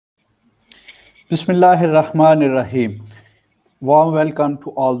Bismillahirrahmanirrahim. Warm welcome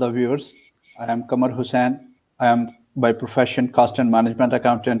to all the viewers. I am Kamar Hussain. I am by profession cost and management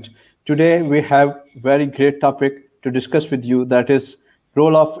accountant. Today we have very great topic to discuss with you, that is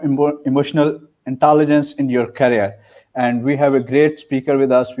role of emotional intelligence in your career. And we have a great speaker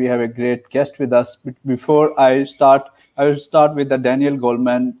with us. We have a great guest with us. But before I will start with the Daniel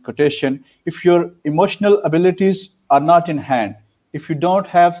Goleman quotation. If your emotional abilities are not in hand, if you don't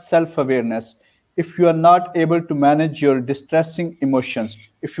have self-awareness, if you are not able to manage your distressing emotions,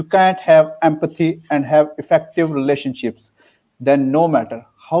 if you can't have empathy and have effective relationships, then no matter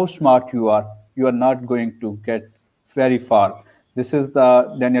how smart you are not going to get very far. This is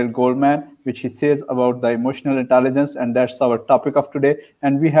the Daniel Goleman, which he says about the emotional intelligence, and that's our topic of today.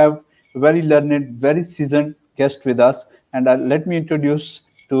 And we have a very learned, very seasoned guest with us. And let me introduce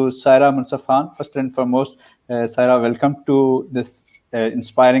to Saira Munsaf. First and foremost, Saira, welcome to this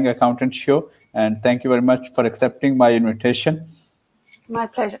inspiring accountant show. And thank you very much for accepting my invitation. My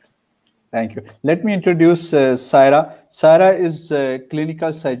pleasure. Thank you. Let me introduce Saira. Saira is a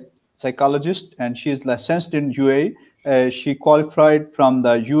clinical psychologist, and she is licensed in UAE. She qualified from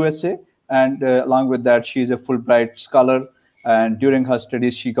the USA, and along with that, she is a Fulbright scholar. And during her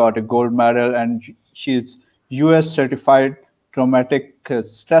studies, she got a gold medal, and she is US certified traumatic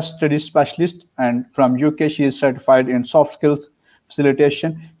stress studies specialist. And from UK, she is certified in soft skills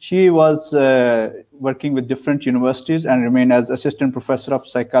facilitation. She was working with different universities and remained as assistant professor of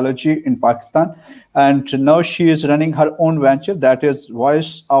psychology in Pakistan. And now she is running her own venture, that is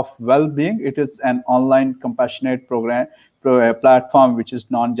Voice of Wellbeing. It is an online compassionate platform which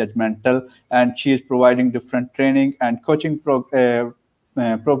is non-judgmental, and she is providing different training and coaching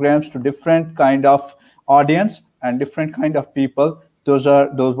programs to different kind of audience and different kind of people. Those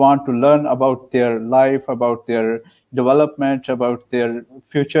want to learn about their life, about their development, about their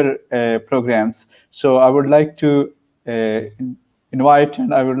future programs. So I would like to invite,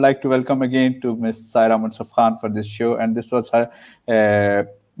 and I would like to welcome again to Ms. Saira Munsaf for this show. And this was her,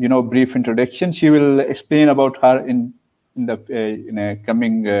 brief introduction. She will explain about her in a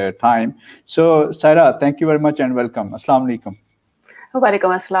coming time. So Saira, thank you very much and welcome. Assalamu alaikum.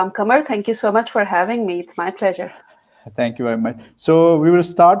 Walaikum assalam, Kamar. Thank you so much for having me. It's my pleasure. Thank you very much. So we will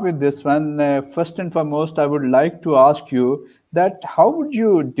start with this one. First and foremost, I would like to ask you that how would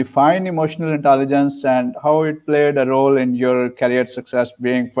you define emotional intelligence and how it played a role in your career success,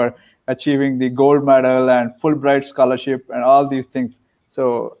 being for achieving the gold medal and Fulbright scholarship and all these things.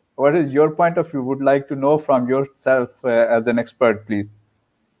 So what is your point of view? Would like to know from yourself as an expert, please.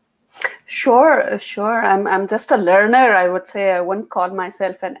 Sure. I'm just a learner, I would say. I wouldn't call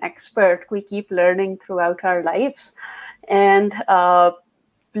myself an expert. We keep learning throughout our lives. And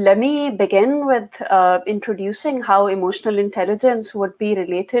let me begin with introducing how emotional intelligence would be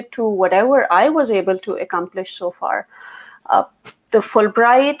related to whatever I was able to accomplish so far. The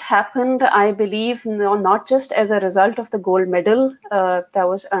Fulbright happened, I believe, not just as a result of the gold medal that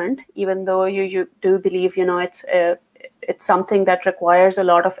was earned, even though you do believe, it's something that requires a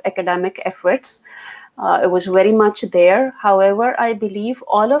lot of academic efforts. It was very much there. However, I believe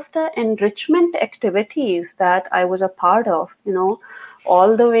all of the enrichment activities that I was a part of,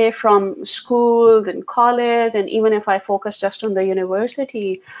 all the way from school and college, and even if I focus just on the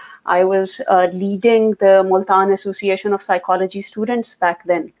university, I was leading the Multan Association of Psychology Students back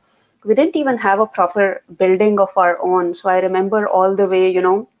then. We didn't even have a proper building of our own. So I remember all the way,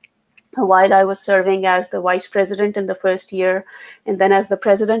 while I was serving as the vice president in the first year, and then as the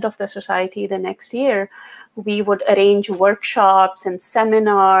president of the society the next year, we would arrange workshops and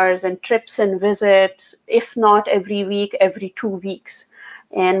seminars and trips and visits, if not every week, every 2 weeks.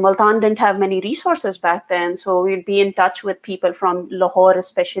 And Multan didn't have many resources back then, so we'd be in touch with people from Lahore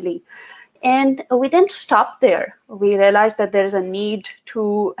especially. And we didn't stop there. We realized that there's a need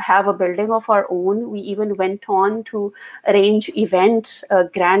to have a building of our own. We even went on to arrange events,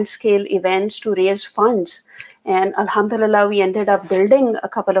 grand scale events to raise funds. And alhamdulillah, we ended up building a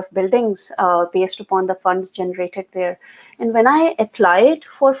couple of buildings based upon the funds generated there. And when I applied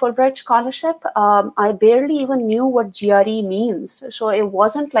for Fulbright scholarship, I barely even knew what GRE means. So it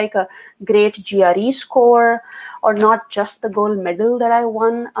wasn't like a great GRE score or not just the gold medal that I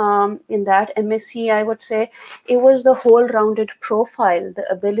won in that MSc, I would say. It was the whole rounded profile, the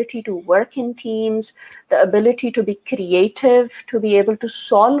ability to work in teams, the ability to be creative, to be able to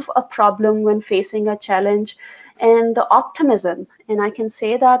solve a problem when facing a challenge, and the optimism. And I can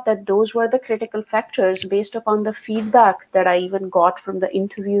say that those were the critical factors based upon the feedback that I even got from the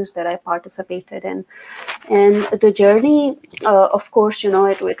interviews that I participated in. And the journey, of course,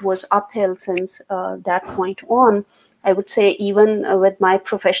 it was uphill since that point on. I would say even with my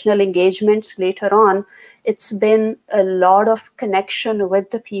professional engagements later on, it's been a lot of connection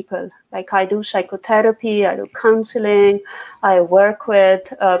with the people. Like I do psychotherapy, I do counseling, I work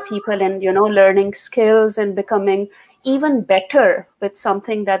with people in, learning skills and becoming even better with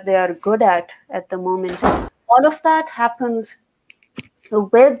something that they are good at the moment. All of that happens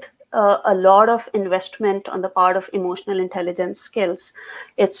with a lot of investment on the part of emotional intelligence skills.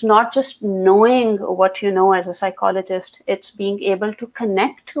 It's not just knowing what you know as a psychologist, it's being able to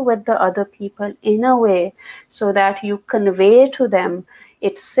connect with the other people in a way so that you convey to them,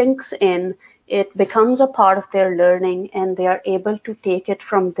 it sinks in, it becomes a part of their learning, and they are able to take it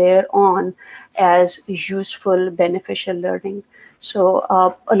from there on as useful, beneficial learning. So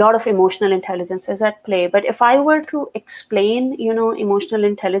a lot of emotional intelligence is at play. But if I were to explain, emotional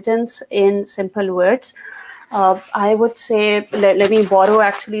intelligence in simple words, I would say, let me borrow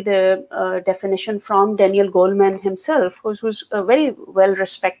actually the definition from Daniel Goleman himself, who's a very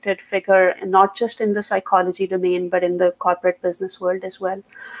well-respected figure, not just in the psychology domain, but in the corporate business world as well.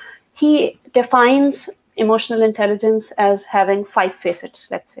 He defines emotional intelligence as having 5 facets,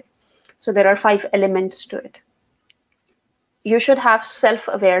 let's say. So there are 5 elements to it. You should have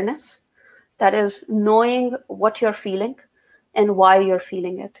self-awareness, that is knowing what you're feeling and why you're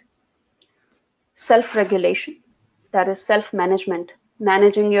feeling it. Self-regulation, that is self-management,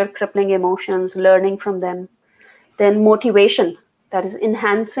 managing your crippling emotions, learning from them. Then motivation, that is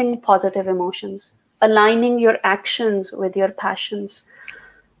enhancing positive emotions, aligning your actions with your passions.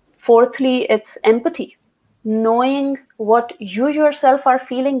 Fourthly, it's empathy, knowing what you yourself are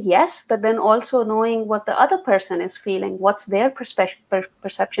feeling, yes, but then also knowing what the other person is feeling, what's their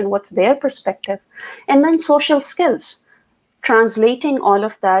perception, what's their perspective. And then social skills, translating all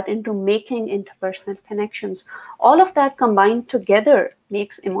of that into making interpersonal connections. All of that combined together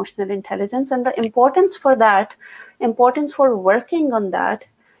makes emotional intelligence. And the importance for working on that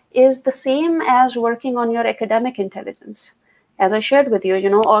is the same as working on your academic intelligence. As I shared with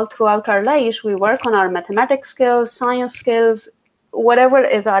you, all throughout our lives, we work on our mathematics skills, science skills, whatever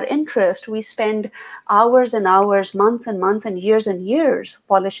is our interest. We spend hours and hours, months and years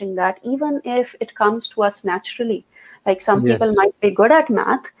polishing that, even if it comes to us naturally. Like some people might be good at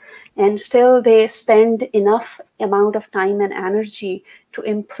math and still they spend enough amount of time and energy to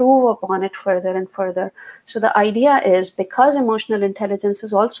improve upon it further and further. So the idea is, because emotional intelligence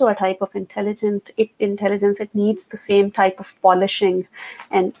is also a type of intelligence, it needs the same type of polishing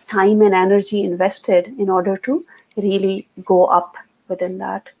and time and energy invested in order to really go up within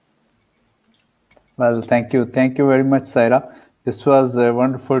that. Well, thank you. Thank you very much, Saira. This was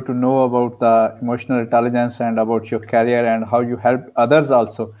wonderful to know about the emotional intelligence and about your career and how you help others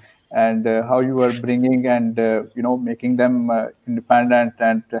also, and how you are bringing and making them independent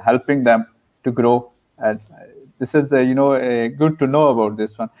and helping them to grow. And this is good to know about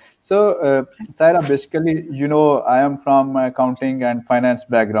this one. So, Saira, basically, I am from accounting and finance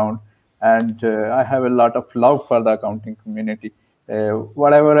background, and I have a lot of love for the accounting community.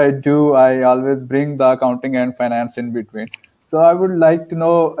 Whatever I do, I always bring the accounting and finance in between. So I would like to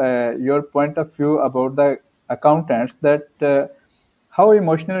know your point of view about the accountants, that how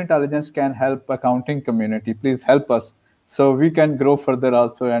emotional intelligence can help accounting community. Please help us so we can grow further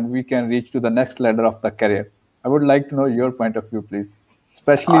also and we can reach to the next ladder of the career. I would like to know your point of view, please,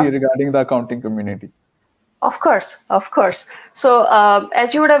 especially regarding the accounting community. Of course. So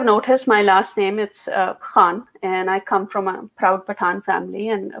as you would have noticed, my last name, it's Khan, and I come from a proud Pathan family,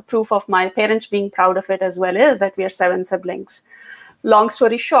 and a proof of my parents being proud of it as well is that we are 7 siblings. Long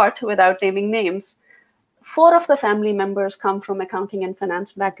story short, without naming names, 4 of the family members come from accounting and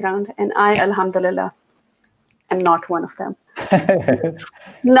finance background, and I, alhamdulillah, am not one of them.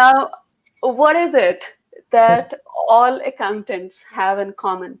 Now, what is it that all accountants have in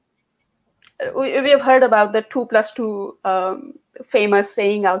common? We have heard about the 2 + 2 famous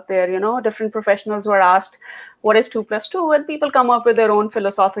saying out there. Different professionals were asked, what is 2 + 2? And people come up with their own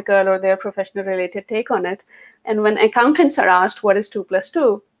philosophical or their professional related take on it. And when accountants are asked, what is 2 +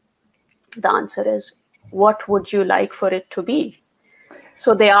 2? The answer is, what would you like for it to be?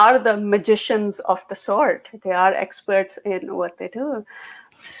 So they are the magicians of the sort. They are experts in what they do.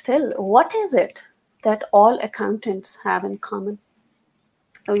 Still, what is it that all accountants have in common?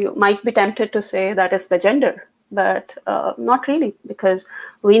 You might be tempted to say that is the gender, but not really, because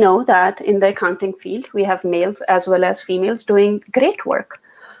we know that in the accounting field, we have males as well as females doing great work.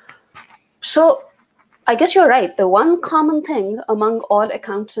 So I guess you're right. The one common thing among all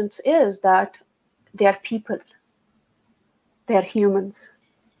accountants is that they are people. They are humans.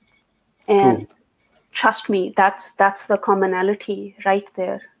 And trust me, that's the commonality right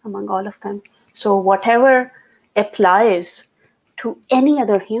there among all of them. So whatever applies to any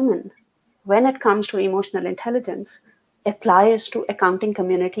other human when it comes to emotional intelligence applies to accounting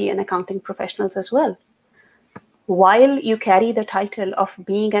community and accounting professionals as well. While you carry the title of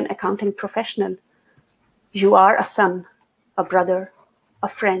being an accounting professional, you are a son, a brother, a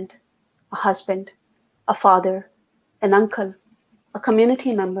friend, a husband, a father, an uncle, a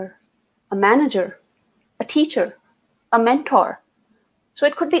community member, a manager, a teacher, a mentor. So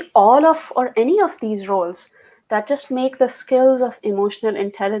it could be all of or any of these roles that just make the skills of emotional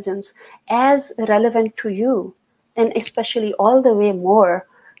intelligence as relevant to you, and especially all the way more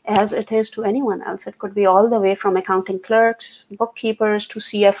as it is to anyone else. It could be all the way from accounting clerks, bookkeepers, to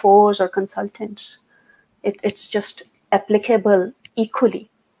CFOs or consultants. It's just applicable equally.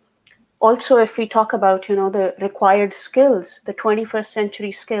 Also, if we talk about, the required skills, the 21st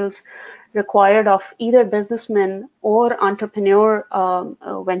century skills required of either businessmen or entrepreneur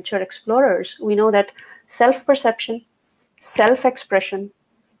venture explorers, we know that self-perception, self-expression,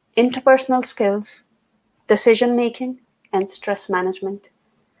 interpersonal skills, decision-making, and stress management.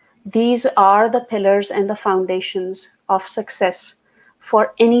 These are the pillars and the foundations of success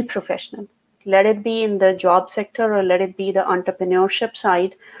for any professional. Let it be in the job sector or let it be the entrepreneurship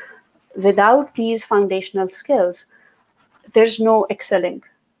side. Without these foundational skills, there's no excelling.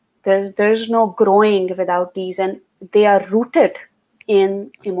 There's no growing without these, and they are rooted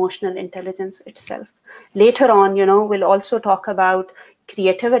in emotional intelligence itself. Later on, we'll also talk about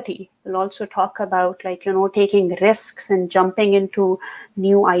creativity. We'll also talk about taking risks and jumping into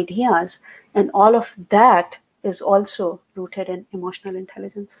new ideas. And all of that is also rooted in emotional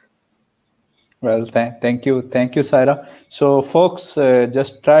intelligence. Well, thank you, Saira. So, folks,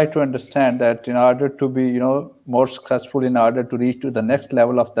 just try to understand that in order to be, more successful, in order to reach to the next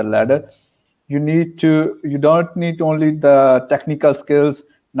level of the ladder, you don't need only the technical skills,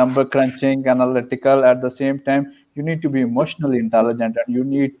 number crunching, analytical. At the same time, you need to be emotionally intelligent, and you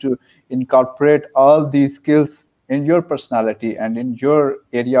need to incorporate all these skills in your personality and in your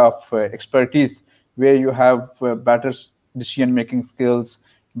area of expertise, where you have better decision-making skills,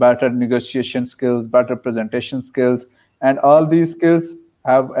 better negotiation skills, better presentation skills, and all these skills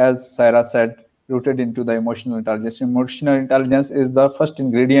have, as Saira said, rooted into the emotional intelligence. Emotional intelligence is the first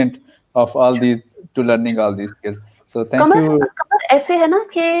ingredient of all these, to learning all these skills. So thank you. कमर ऐसे है ना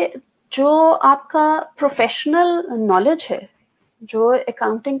कि जो आपका professional knowledge है, जो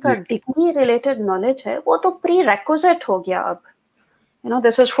accounting का degree related knowledge है, वो तो प्री रिक्विजिट हो गया अब.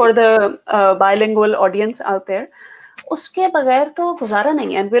 This is for the bilingual audience out there. उसके बगैर तो गुजारा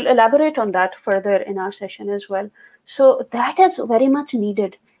नहीं, and we'll elaborate on that further in our session as well. So that is very much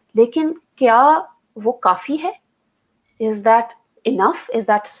needed. लेकिन क्या वो काफी है? Is that enough? Is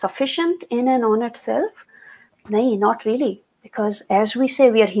that sufficient in and on itself? नहीं, not really. Because as we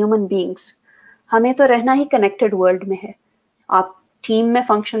say, we are human beings. हमें तो रहना ही connected world में है. आप टीम में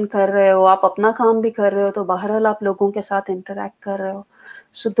फंक्शन कर रहे हो, आप अपना काम भी कर रहे हो, तो बहरहाल आप लोगों के साथ इंटरैक्ट कर रहे हो.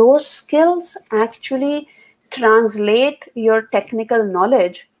 So those skills actually translate your technical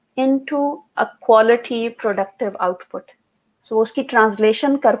knowledge into a quality productive output. So उसकी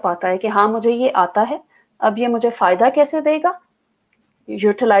translation कर पाता है कि हाँ मुझे ये आता है, अब ये मुझे फायदा कैसे देगा?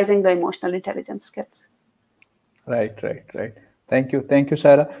 Utilizing the emotional intelligence skills. Right. Thank you,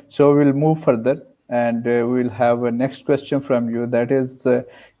 Saira. So we'll move further, and we'll have a next question from you. That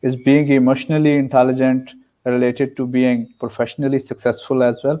is being emotionally intelligent related to being professionally successful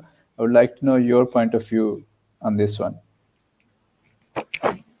as well? I would like to know your point of view on this one.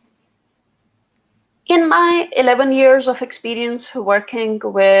 In my 11 years of experience working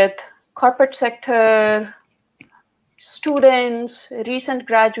with corporate sector, students, recent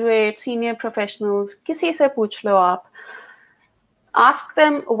graduates, senior professionals, किसी से पूछ लो आप, ask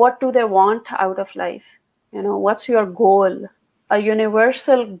them what do they want out of life. What's your goal? A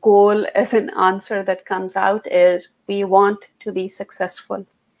universal goal as an answer that comes out is we want to be successful.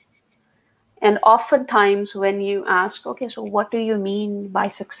 And oftentimes when you ask, okay, so what do you mean by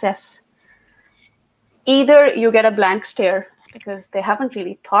success? Either you get a blank stare because they haven't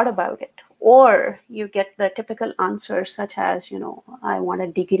really thought about it, or you get the typical answers such as, I want a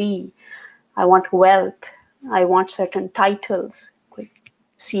degree, I want wealth, I want certain titles,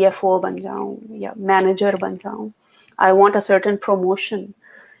 CFO ban jaun, yeah, manager ban jaun. I want a certain promotion,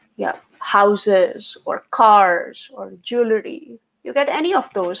 yeah, houses or cars or jewelry. You get any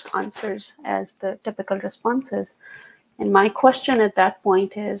of those answers as the typical responses. And my question at that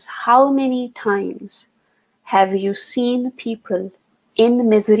point is, how many times have you seen people in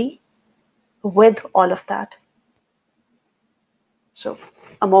misery with all of that? So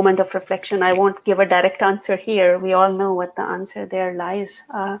a moment of reflection. I won't give a direct answer here. We all know what the answer there lies.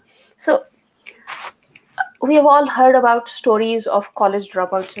 So we have all heard about stories of college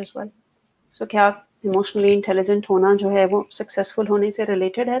dropouts as well. So क्या emotionally intelligent होना जो है वो successful होने से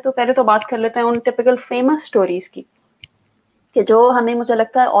related है? तो पहले तो बात कर लेते हैं उन टिपिकल फेमस स्टोरीज की, कि जो हमें, मुझे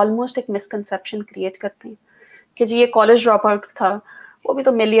लगता है, ऑलमोस्ट एक मिसकंसेप्शन क्रिएट करते हैं कि जी ये कॉलेज ड्रॉप आउट था, वो भी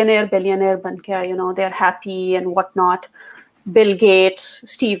तो मिलियनेयर बिलियनेयर बन के आया, they are happy and what not. Bill Gates,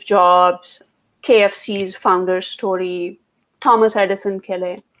 Steve jobs, KFC's founder story, Thomas Edison के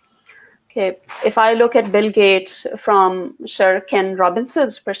लिए. Okay, if I look at Bill Gates from Sir Ken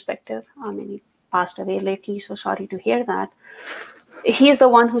Robinson's perspective, I mean, he passed away lately, so sorry to hear that. He's the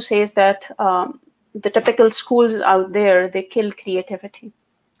one who says that the typical schools out there, they kill creativity.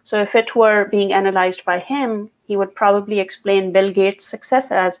 So if it were being analyzed by him, he would probably explain Bill Gates'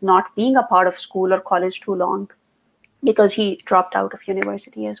 success as not being a part of school or college too long, because he dropped out of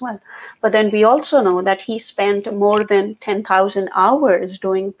university as well. But then we also know that he spent more than 10,000 hours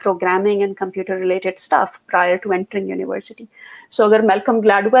doing programming and computer-related stuff prior to entering university. So अगर Malcolm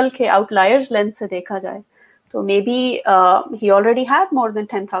Gladwell के outliers lens से देखा जाए, so maybe he already had more than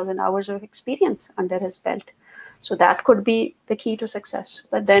 10,000 hours of experience under his belt. So that could be the key to success.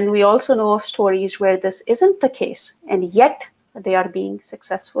 But then we also know of stories where this isn't the case, and yet they are being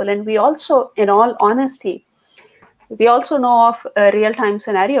successful. And we also, in all honesty, we also know of real-time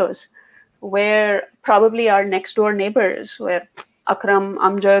scenarios where probably our next-door neighbors, where Akram,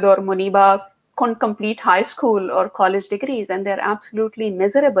 Amjad, or Muniba couldn't complete high school or college degrees, and they're absolutely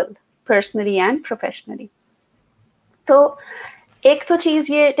miserable, personally and professionally. तो एक तो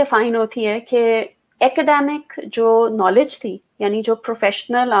चीज़ ये define होती है कि academic जो knowledge थी, यानी जो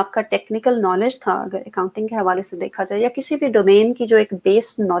प्रोफेशनल आपका टेक्निकल नॉलेज था, अगर अकाउंटिंग के हवाले से देखा जाए, या किसी भी डोमेन की जो एक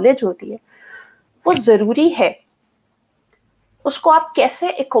बेस नॉलेज होती है, वो ज़रूरी है. उसको आप कैसे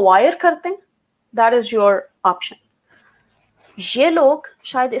एक्वायर करते हैं, दैट इज योर ऑप्शन. ये लोग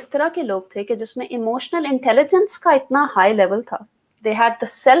शायद इस तरह के लोग थे कि जिसमें इमोशनल इंटेलिजेंस का इतना हाई लेवल था, they had the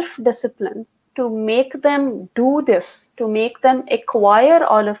self discipline to make them do this, to make them acquire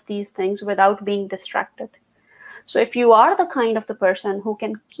all of these things without being distracted. So if you are the kind of the person who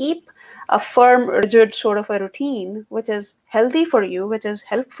can keep a firm, rigid sort of a routine, which is healthy for you, which is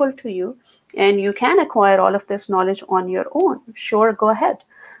helpful to you, and you can acquire all of this knowledge on your own, sure, go ahead.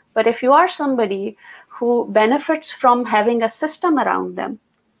 But if you are somebody who benefits from having a system around them,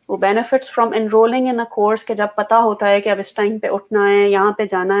 who benefits from enrolling in a course के जब पता होता है कि अब इस time पे उठना है, यहाँ पे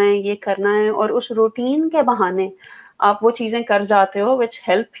जाना है, ये करना है, और उस रूटीन के बहाने आप वो चीज़ें कर जाते हो which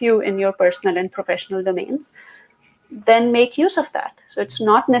help you in your personal and professional domains, then make use of that. So it's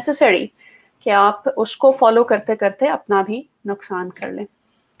not necessary कि आप उसको follow करते करते अपना भी नुकसान कर लें.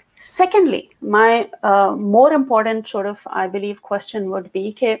 Secondly, my more important sort of, I believe, question would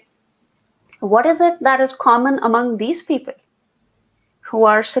be कि what is it that is common among these people who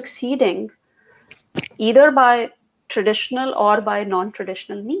are succeeding either by traditional or by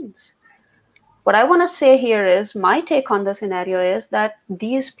non-traditional means? What I want to say here is, my take on the scenario is that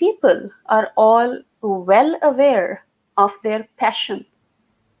these people are all well aware of their passion.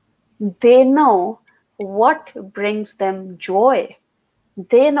 They know what brings them joy.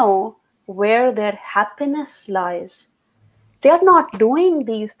 They know where their happiness lies. They are not doing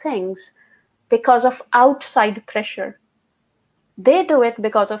these things because of outside pressure. They do it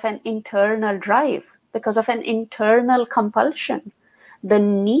because of an internal drive, because of an internal compulsion. The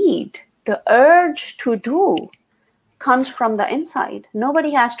need, the urge to do comes from the inside.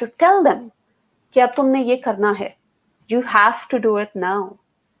 Nobody has to tell them कि अब तुमने ये करना है. You have to do it now.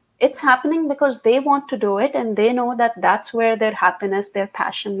 It's happening because they want to do it, and they know that that's where their happiness, their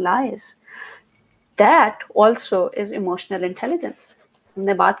passion lies. That also is emotional intelligence.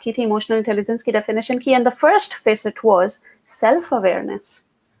 हमने बात की थी इमोशनल इंटेलिजेंस की definition की, and the first facet was self-awareness.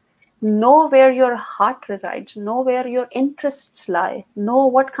 Know where your heart resides, know where your interests lie, know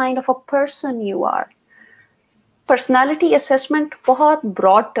what kind of a person you are. Personality assessment बहुत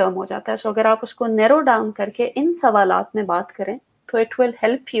broad term हो जाता है, so अगर आप उसको narrow down करके इन सवालात में बात करें, तो it will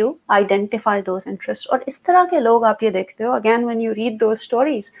help you identify those interests. और इस तरह के लोग आप ये देखते हो, again, when you read those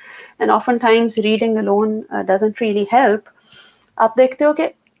stories, and oftentimes reading alone doesn't really help, आप देखते हो कि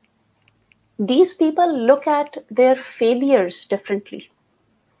these people look at their failures differently.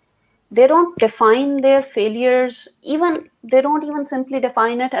 They don't define their failures, they don't even simply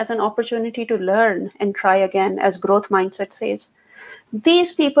define it as an opportunity to learn and try again, as growth mindset says.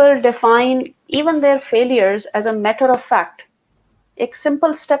 These people define even their failures as a matter of fact. एक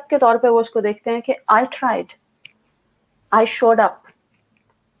simple step के तौर पे वो उसको देखते हैं कि I tried, I showed up,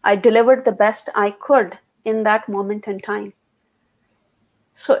 I delivered the best I could in that moment in time.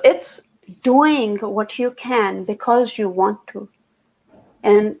 So it's doing what you can because you want to.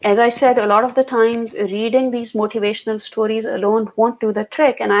 And as I said, a lot of the times reading these motivational stories alone won't do the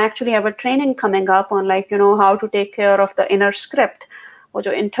trick. And I actually have a training coming up on how to take care of the inner script. वो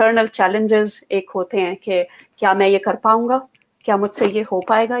जो internal challenges एक होते हैं कि क्या मैं ये कर पाऊंगा, क्या मुझसे ये हो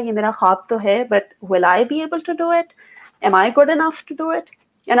पाएगा, ये मेरा ख्वाब तो है, but will I be able to do it? Am I good enough to do it?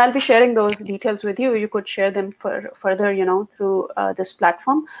 And I'll be sharing those details with you. You could share them further, through this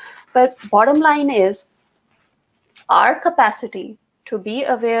platform. But bottom line is, our capacity to be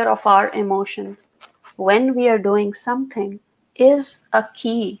aware of our emotion when we are doing something is a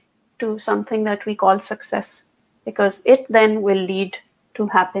key to something that we call success, because it then will lead to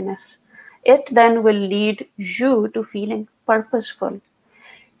happiness. It then will lead you to feeling purposeful.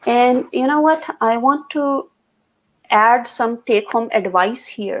 And you know what? I want to add some take-home advice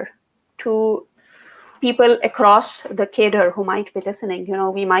here to people across the cadre who might be listening.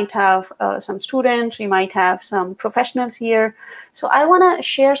 We might have some students, we might have some professionals here. So I want to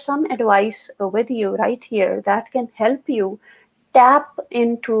share some advice with you right here that can help you tap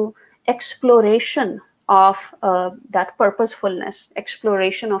into exploration of that purposefulness,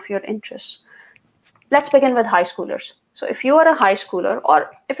 exploration of your interests. Let's begin with high schoolers. So if you are a high schooler,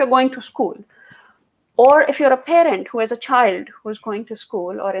 or if you're going to school, or if you're a parent who has a child who's going to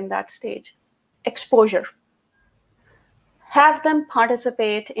school or in that stage, exposure. Have them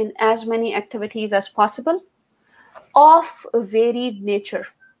participate in as many activities as possible of varied nature.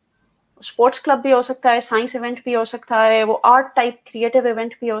 Sports club भी हो सकता है, science event भी हो सकता है, वो art type creative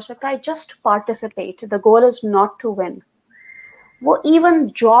event भी हो सकता है. Just participate. The goal is not to win. वो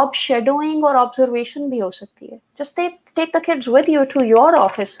even job shadowing or observation भी हो सकती है. Just take the kids with you to your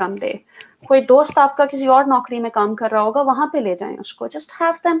office someday. कोई दोस्त आपका किसी और नौकरी में काम कर रहा होगा, वहां पे ले जाएं उसको. Just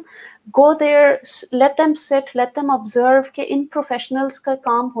have them go there, let them sit, let them observe कि इन professionals का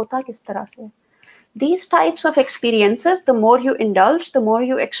काम होता किस तरह से. These types of experiences, the more you indulge, the more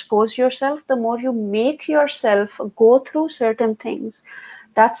you expose yourself, the more you make yourself go through certain things.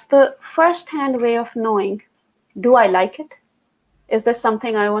 That's the first-hand way of knowing, do I like it? Is this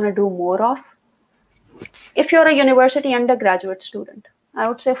something I want to do more of? If you're a university undergraduate student, I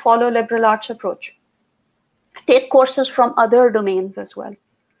would say follow liberal arts approach. Take courses from other domains as well.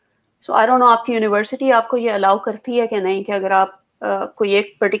 So I don't know आपकी university आपको ये allow करती है कि नहीं कि अगर आप कोई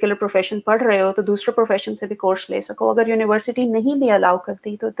एक पर्टिकुलर प्रोफेशन पढ़ रहे हो तो दूसरे प्रोफेशन से भी कोर्स ले सको. अगर यूनिवर्सिटी नहीं भी अलाउ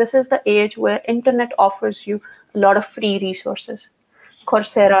करती तो this is the age where internet offers you a lot of free resources.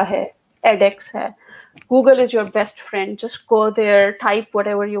 Coursera है, edX है. Google is your best friend. Just go there, type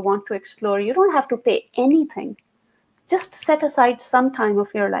whatever you want to explore. You don't have to pay anything. Just set aside some time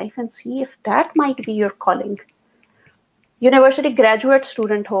of your life and see if that might be your calling. University graduate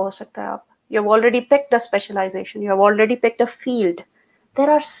student ho sakta hai aap. You have already picked a specialization. You have already picked a field. There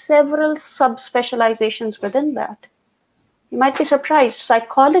are several sub-specializations within that. You might be surprised.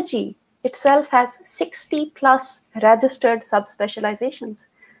 Psychology itself has 60 plus registered sub-specializations.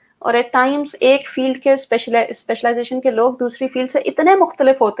 और at times एक field के specialization के लोग दूसरी field से इतने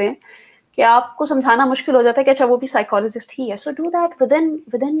मुख्तलिफ होते हैं कि आपको समझाना मुश्किल हो जाता है कि अच्छा वो भी psychologist ही है. So do that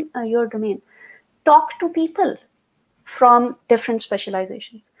within your domain. Talk to people from different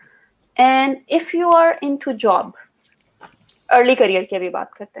specializations. And if you are into job, early career की अभी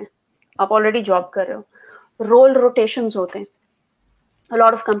बात करते हैं. आप already job कर रहे हो. Role rotations होते हैं. A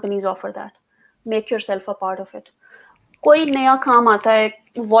lot of companies offer that. Make yourself a part of it. कोई नया काम आता है,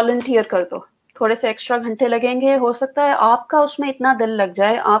 volunteer कर दो. थोड़े से एक्स्ट्रा घंटे लगेंगे, हो सकता है आपका उसमें इतना दिल लग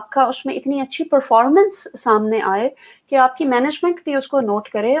जाए, आपका उसमें इतनी अच्छी परफॉर्मेंस सामने आए कि आपकी मैनेजमेंट भी उसको नोट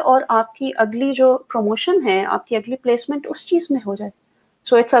करे और आपकी अगली जो प्रमोशन है, आपकी अगली प्लेसमेंट उस चीज में हो जाए.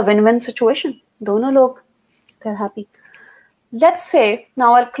 So it's a win-win situation. दोनों लोग, they're happy. Let's say,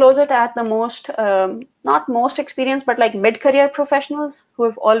 now I'll close it at the most, not most experienced, but like mid-career professionals who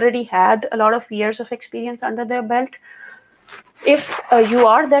have already had a lot of years of experience under their belt. If you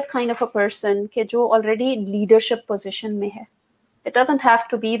are that kind of a person कि जो already leadership position में है, it doesn't have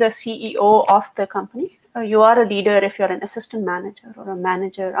to be the CEO of the company. You are a leader if you're an assistant manager or a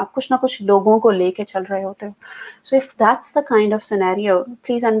manager. आप कुछ ना कुछ लोगों को लेके चल रहे होते हो. So if that's the kind of scenario,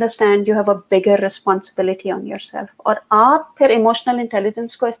 please understand you have a bigger responsibility on yourself. और आप फिर emotional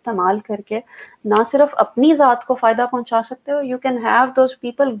intelligence को इस्तेमाल करके ना सिर्फ अपनी ज़ात को फ़ायदा पहुंचा सकते हो, you can have those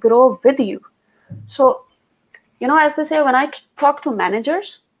people grow with you. So as they say, when I talk to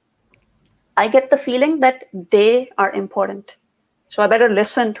managers, I get the feeling that they are important. So I better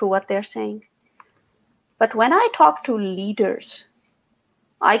listen to what they're saying. But when I talk to leaders,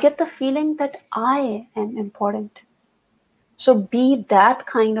 I get the feeling that I am important. So be that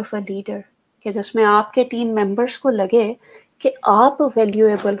kind of a leader कि जिसमें आपके team members को लगे कि आप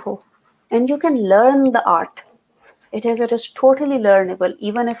valuable हो and you can learn the art. It is totally learnable,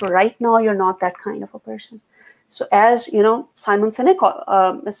 even if right now you're not that kind of a person. So as you know, Simon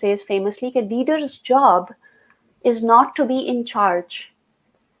Sinek says famously, a leader's job is not to be in charge,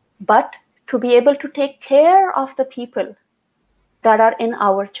 but to be able to take care of the people that are in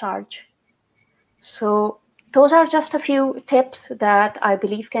our charge. So those are just a few tips that I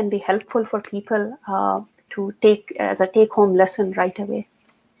believe can be helpful for people to take as a take-home lesson right away.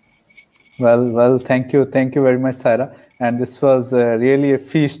 Well, thank you very much, Saira. And this was really a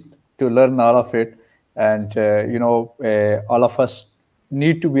feast to learn all of it. And all of us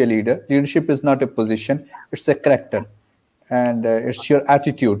need to be a leader. Leadership is not a position; it's a character, and it's your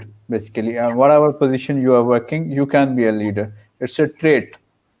attitude basically. And whatever position you are working, you can be a leader. It's a trait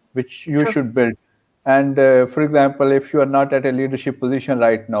which you should build. And for example, if you are not at a leadership position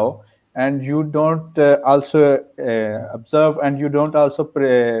right now, and you don't also observe, and you don't also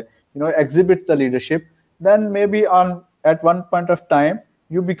exhibit the leadership, then maybe at one point of time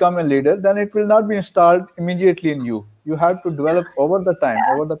you become a leader, then it will not be installed immediately in you. You have to develop over the time,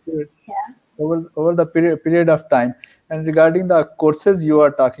 over the period. Over the period of time. And regarding the courses you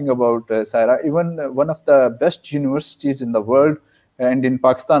are talking about, Saira, even one of the best universities in the world and in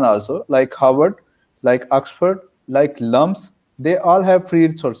Pakistan also, like Harvard, like Oxford, like LUMS, they all have free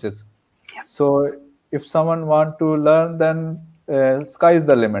resources. So if someone want to learn, then sky is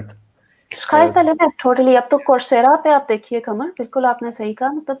the limit. Sky is the limit, totally. अब तो Coursera पे आप देखिए कमर, बिल्कुल आपने सही कहा,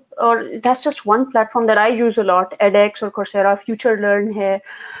 मतलब, और that's just one platform that I use a lot. edX और Coursera, Future Learn है.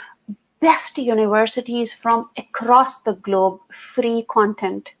 Best universities from across the globe, free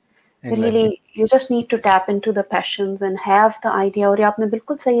content. Exactly. Really, you just need to tap into the passions and have the idea. और आपने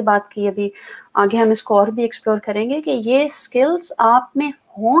बिल्कुल सही बात की, अभी आगे हम इसको और भी एक्सप्लोर करेंगे कि ये स्किल्स आप में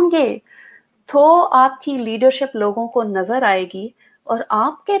होंगे तो आपकी लीडरशिप लोगों को नजर आएगी और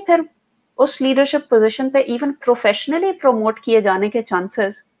आपके फिर उस लीडरशिप पोजीशन पे इवन प्रोफेशनली प्रमोट किए जाने के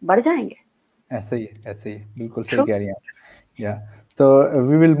चांसेस बढ़ जाएंगे. ऐसे ही बिल्कुल सही कह रही हैं. Yeah. So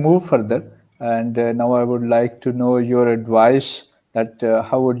we will move further, and now I would like to know your advice that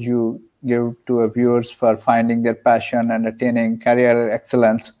how would you give to our viewers for finding their passion and attaining career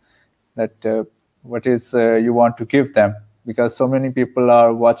excellence, that what is you want to give them, because so many people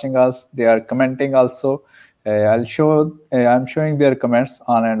are watching us, they are commenting also. I'm showing their comments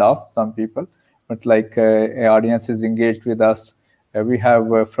on and off, some people, but like audience is engaged with us. We have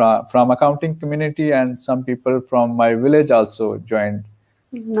from accounting community, and some people from my village also joined.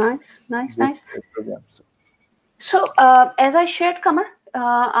 Nice. So as I shared, Kamar,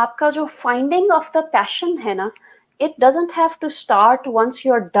 आपका जो finding of the passion है ना, it doesn't have to start once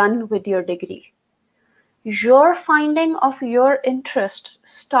you're done with your degree. Your finding of your interests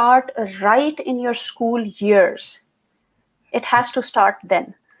start right in your school years. It has to start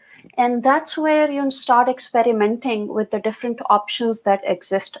then. And that's where you start experimenting with the different options that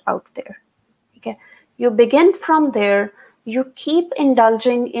exist out there. Okay, you begin from there. You keep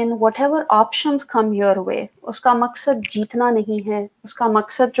indulging in whatever options come your way. उसका मकसद जीतना नहीं है. उसका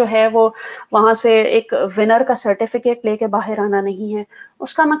मकसद जो है वो वहाँ से एक winner का certificate लेके बाहर आना नहीं है.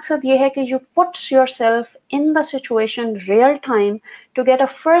 उसका मकसद ये है कि you put yourself in the situation real time to get a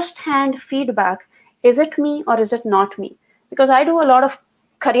first-hand feedback. Is it me or is it not me? Because I do a lot of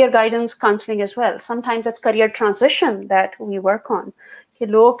career guidance counseling as well. Sometimes it's career transition that we work on. कि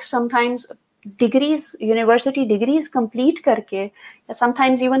लोग sometimes degrees, university degrees complete करके,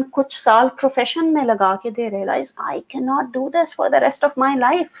 sometimes even कुछ साल profession में लगा के they realize I cannot do this for the rest of my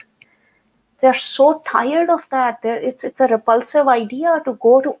life. They're so tired of that. It's a repulsive idea to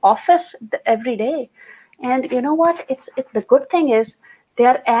go to office every day. And you know what? The good thing is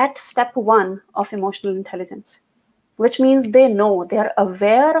they're at step 1 of emotional intelligence, which means they know, they're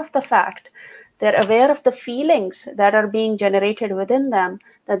aware of the fact, they're aware of the feelings that are being generated within them,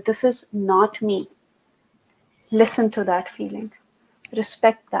 that this is not me. Listen to that feeling.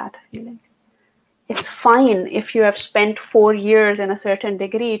 Respect that feeling. It's fine if you have spent 4 years in a certain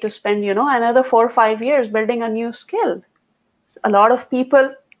degree to spend, another 4 or 5 years building a new skill. A lot of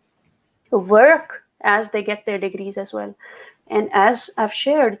people work as they get their degrees as well. And as I've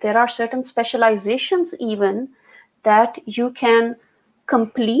shared, there are certain specializations even that you can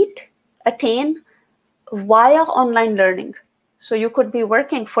complete, attain via online learning. So you could be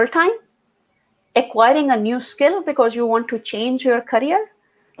working full-time, acquiring a new skill because you want to change your career,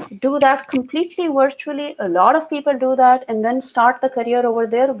 do that completely virtually. A lot of people do that and then start the career over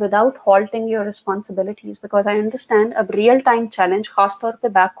there without halting your responsibilities, because I understand a real-time challenge, khas taur pe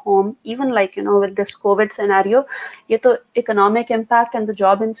back home, even like, with this COVID scenario, ye to economic impact and the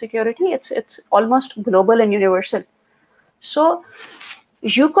job insecurity, it's almost global and universal. So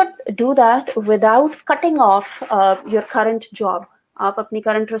You could do that without cutting off your current job. आप अपनी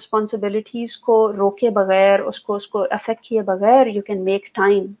current responsibilities को रोके बगैर, उसको affect किए बगैर, you can make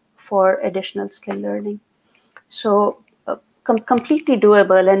time for additional skill learning. So completely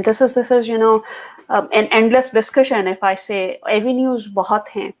doable, and this is you know an endless discussion. If I say avenues बहुत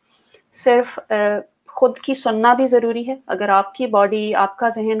हैं, सिर्फ खुद की सुनना भी ज़रूरी है. अगर आपकी बॉडी, आपका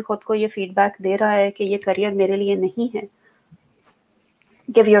जहन खुद को ये फीडबैक दे रहा है कि ये करियर मेरे लिए नहीं है,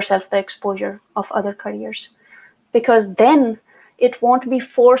 give yourself the exposure of other careers, because then it won't be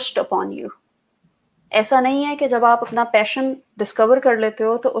forced upon you. ऐसा नहीं है कि जब आप अपना पैशन डिस्कवर कर लेते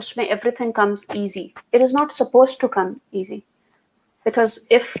हो तो उसमें everything comes easy. It is not supposed to come easy, because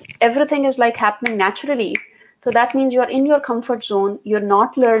if everything is like happening naturally, so that means you're in your comfort zone, you're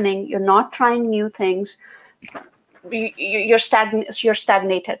not learning, you're not trying new things, you're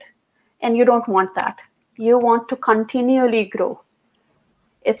stagnated, and you don't want that. You want to continually grow.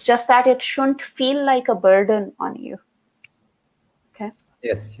 It's just that it shouldn't feel like a burden on you. Okay.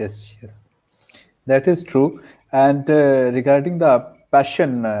 Yes. That is true. And regarding the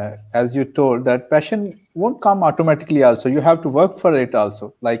passion, as you told, that passion won't come automatically also. You have to work for it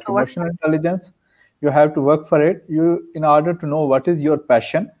also. Like emotional intelligence, you have to work for it. In order to know what is your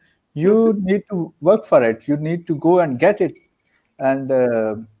passion, you need to work for it. You need to go and get it. And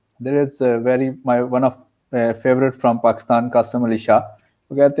there is one of favorite from Pakistan, Qasim Ali Shah.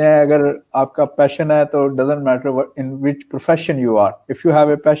 वो कहते हैं अगर आपका passion है तो doesn't matter what in which profession you are. If you have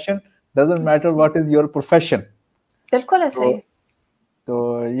a passion, doesn't matter what is your profession. बिल्कुल ऐसे ही.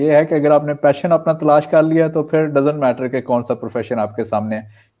 तो ये है कि अगर आपने पैशन अपना तलाश कर लिया तो फिर doesn't matter कि कौन सा प्रोफेशन आपके सामने है,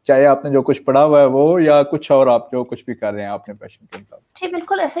 चाहे आपने जो कुछ पढ़ा हुआ है वो या कुछ और, आप जो कुछ भी कर रहे हैं आपने पैशन के मुताबिक. जी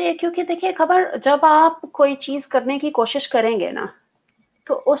बिल्कुल ऐसे ही है, क्योंकि देखिए खबर, जब आप कोई चीज करने की कोशिश करेंगे ना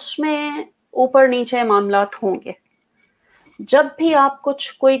तो उसमें ऊपर नीचे मामलात होंगे. जब भी आप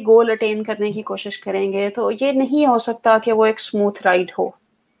कोई गोल अटेन करने की कोशिश करेंगे तो ये नहीं हो सकता कि वो एक स्मूथ राइड हो.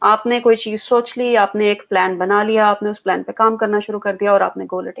 आपने कोई चीज सोच ली, आपने एक प्लान बना लिया, आपने उस प्लान पे काम करना शुरू कर दिया और आपने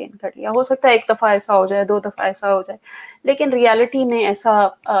गोल अटेन कर लिया. हो सकता है एक दफा ऐसा हो जाए, 2 दफा ऐसा हो जाए, लेकिन रियलिटी में ऐसा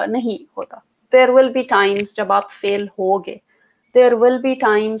नहीं होता. देयर विल बी टाइम्स जब आप फेल होगे. देयर विल बी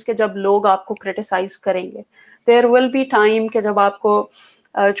टाइम्स के जब लोग आपको क्रिटिसाइज करेंगे. देयर विल बी टाइम के जब आपको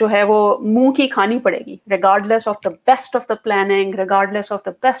जो है वो मुंह की खानी पड़ेगी, regardless of the best of the planning, regardless of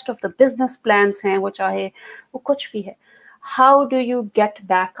the best of the business plans हैं, वो चाहे वो कुछ भी है. How do you get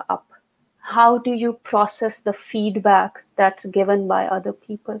back up? How do you process the feedback that's given by other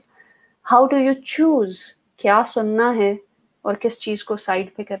people? How do you choose क्या सुनना है और किस चीज को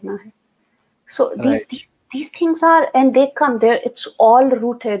साइड पे करना है? So these things are, and they come there, it's all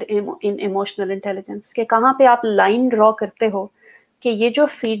rooted in emotional intelligence. कि कहाँ पे आप लाइन ड्रॉ करते हो कि ये जो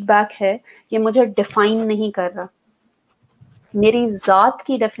फीडबैक है ये मुझे डिफाइन नहीं कर रहा, मेरी जात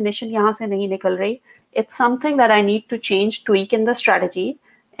की डेफिनेशन यहाँ से नहीं निकल रही. It's something that I need to change, tweak in the strategy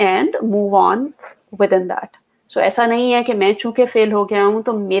and move on within that. So ऐसा नहीं है कि मैं चूंकि फेल हो गया हूँ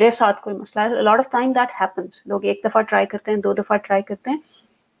तो मेरे साथ कोई मसला है. A lot of time that happens. लोग एक दफा ट्राई करते हैं, 2 दफा ट्राई करते हैं,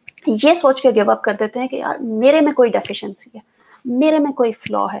 ये सोच के गिव अप कर देते हैं कि यार मेरे में कोई डेफिशिएंसी है, मेरे में कोई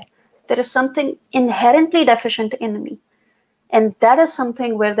फ्लॉ है. There is something inherently deficient in me. And that is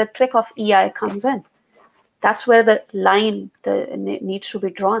something where the trick of EI comes in. That's where the line needs to be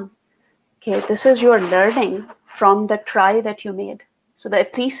drawn. Okay, this is your learning from the try that you made. So the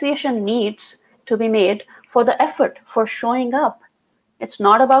appreciation needs to be made for the effort, for showing up. It's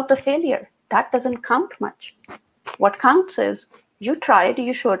not about the failure. That doesn't count much. What counts is you tried,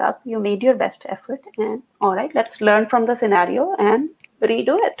 you showed up, you made your best effort, and all right, let's learn from the scenario and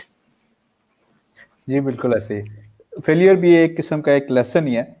redo it. जी बिल्कुल ऐसे ही. Failure भी एक किस्म का एक lesson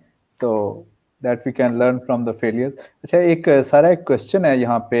ही है, तो that we can learn from the failures. अच्छा, एक सारा एक क्वेश्चन है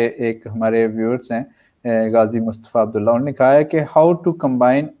यहाँ पे, एक हमारे व्यूअर्स हैं, गाजी मुस्तफा अब्दुल्ला, उन्होंने कहा है कि how to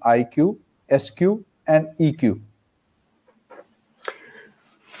combine IQ, SQ and EQ.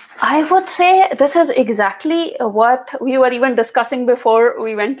 I would say this is exactly what we were even discussing before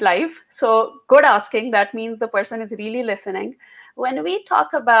we went live. So good asking. That means the person is really listening. When we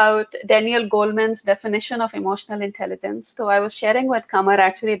talk about Daniel Goleman's definition of emotional intelligence, so I was sharing with Kamar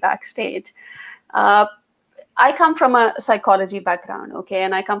actually backstage. I come from a psychology background, okay,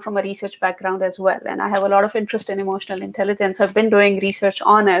 and I come from a research background as well. And I have a lot of interest in emotional intelligence. I've been doing research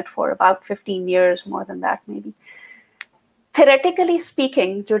on it for about 15 years, more than that maybe. Theoretically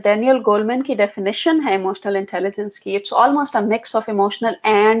speaking, जो Daniel Goleman की definition है emotional intelligence की, it's almost a mix of emotional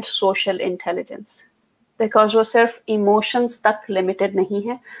and social intelligence, because वो सिर्फ emotions तक limited नहीं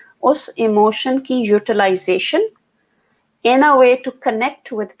है. उस emotion की utilization in a way to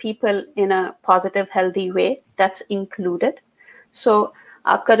connect with people in a positive, healthy way, that's included. So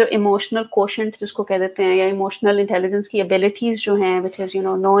आपका जो इमोशनल कोशेंट जिसको कह देते हैं, या इमोशनल इंटेलिजेंस की एबिलिटीज जो हैं, which is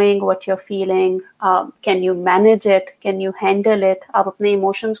knowing what you are feeling, can you manage it, can you handle it, आप अपने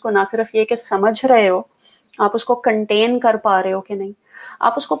इमोशंस को ना सिर्फ ये कि समझ रहे हो, आप उसको कंटेन कर पा रहे हो कि नहीं,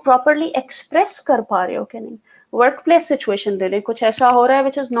 आप उसको प्रॉपरली एक्सप्रेस कर पा रहे हो कि नहीं। वर्क प्लेस सिचुएशन ले लें, कुछ ऐसा हो रहा है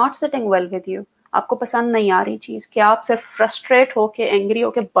which is not sitting well with you, आपको पसंद नहीं आ रही चीज़, क्या आप सिर्फ फ्रस्ट्रेट होके, एंग्री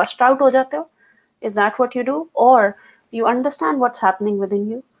होके बस्ट आउट हो जाते हो? Is that what you do? Or you understand what's happening within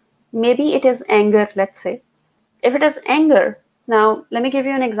you? Maybe it is anger, let's say. If it is anger, now let me give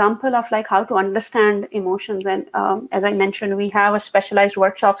you an example of like how to understand emotions. And as I mentioned, we have a specialized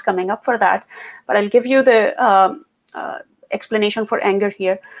workshops coming up for that. But I'll give you the explanation for anger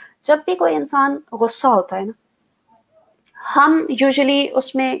here. जब भी कोई इंसान गुस्सा होता है ना, हम usually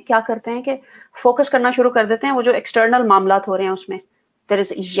उसमें क्या करते हैं कि फोकस करना शुरू कर देते हैं वो जो एक्सटर्नल मामलात हो रहे हैं उसमें. There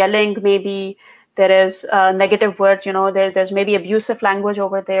is yelling, maybe there is negative words, there's maybe abusive language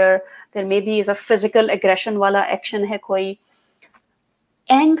over there. There maybe is a physical aggression wala action hai koi.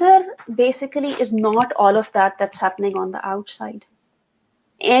 Anger basically is not all of that that's happening on the outside.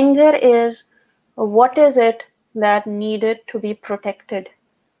 Anger is what is it that needed to be protected.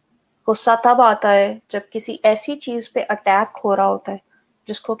 गुस्सा तब आता है जब किसी ऐसी चीज पे attack हो रहा होता है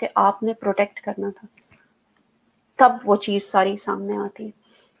जिसको कि आपने प्रोटेक्ट करना था, तब वो चीज सारी सामने आती है.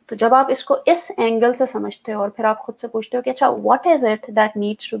 तो जब आप इसको इस एंगल से समझते हो और फिर आप खुद से पूछते हो कि अच्छा what is it that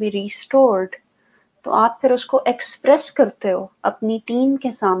needs to be restored, तो आप फिर उसको एक्सप्रेस करते हो अपनी टीम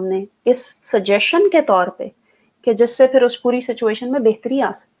के सामने इस सजेशन के तौर पे कि जिससे फिर उस पूरी सिचुएशन में बेहतरी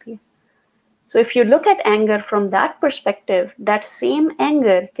आ सकती है. So if you look at anger from that perspective, that same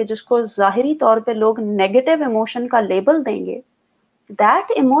anger कि जिसको जाहिरी तौर पे लोग नेगेटिव इमोशन का लेबल देंगे, that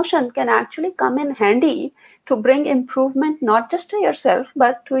emotion can actually come in handy to bring improvement not just to yourself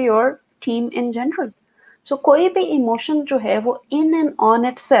but to your team in general. So कोई भी emotion जो है वो in and on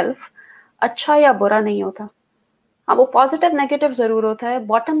itself अच्छा या बुरा नहीं होता. हाँ, वो पॉजिटिव नेगेटिव जरूर होता है.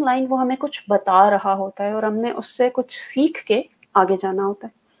 बॉटम लाइन वो हमें कुछ बता रहा होता है और हमने उससे कुछ सीख के आगे जाना होता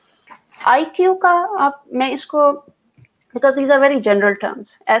है. IQ का मैं इसको, because these are very general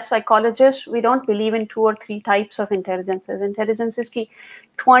terms. As psychologists, we don't believe in 2 or 3 types of intelligences. Intelligences की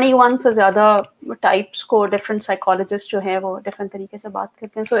 21 से ज़्यादा types को different psychologists जो हैं वो different तरीके से बात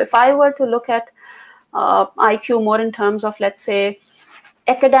करते हैं. So if I were to look at IQ more in terms of, let's say,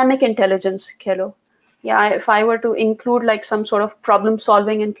 academic intelligence, कह लो, yeah, if I were to include like some sort of problem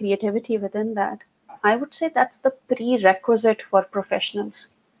solving and creativity within that, I would say that's the prerequisite for professionals.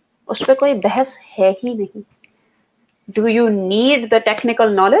 उस पे कोई बहस है ही नहीं. Do you need the technical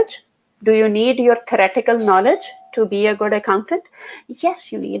knowledge? Do you need your theoretical knowledge to be a good accountant? Yes,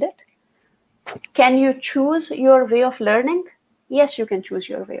 you need it. Can you choose your way of learning? Yes, you can choose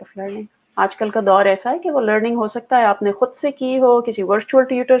your way of learning. आजकल का दौर ऐसा है कि वो learning हो सकता है आपने खुद से की हो, किसी वर्चुअल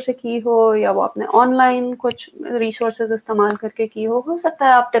ट्यूटर से की हो, या वो आपने ऑनलाइन कुछ रिसोर्सेज इस्तेमाल करके की हो सकता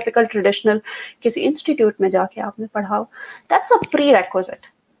है आप टिपिकल ट्रेडिशनल किसी इंस्टीट्यूट में जाके आपने पढ़ा हो. That's a pre-requisite.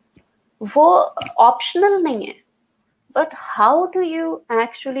 वो ऑप्शनल नहीं है. But how do you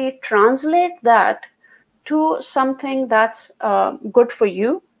actually translate that to something that's good for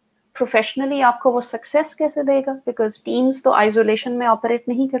you? Professionally, आपको वो success कैसे देगा? Because teams तो isolation में operate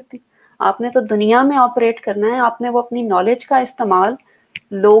नहीं करती. आपने तो दुनिया में operate करना है. आपने वो अपनी knowledge का इस्तेमाल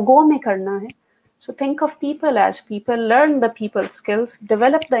लोगों में करना है. So think of people as people, learn the people skills,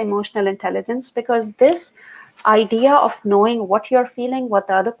 develop the emotional intelligence, because this idea of knowing what you're feeling, what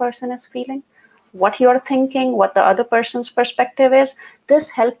the other person is feeling, what you're thinking, what the other person's perspective is, this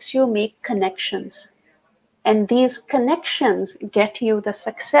helps you make connections. And these connections get you the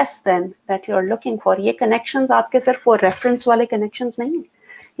success then that you're looking for. ये connections आपके सिर्फ वो reference वाले connections नहीं हैं.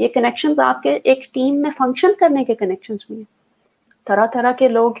 ये connections आपके एक team में function करने के connections भी हैं. तरह तरह के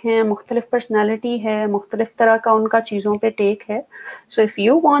लोग हैं, मुख्तलिफ personality है, मुख्तलिफ तरह का उनका चीज़ों पे take है. So if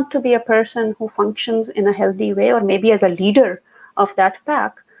you want to be a person who functions in a healthy way, or maybe as a leader of that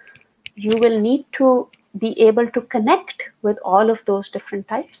pack, you will need to be able to connect with all of those different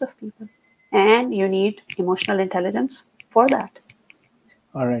types of people. And you need emotional intelligence for that.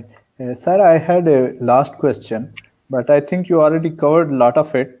 All right. Saira, I had a last question, but I think you already covered a lot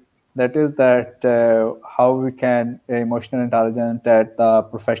of it. That is that how we can emotional intelligence at the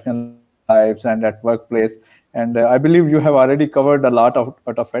professional lives and at workplace. And I believe you have already covered a lot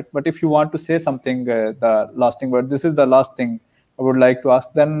of it. But if you want to say something, the lasting word, this is the last thing I would like to ask.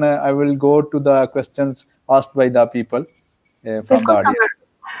 Then I will go to the questions asked by the people from the audience.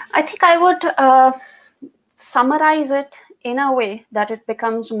 I think I would summarize it in a way that it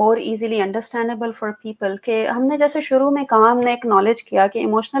becomes more easily understandable for people. कि हमने जैसे शुरू में कहा, हमने acknowledge किया कि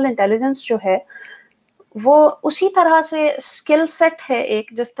emotional intelligence जो है वो उसी तरह से स्किल सेट है एक,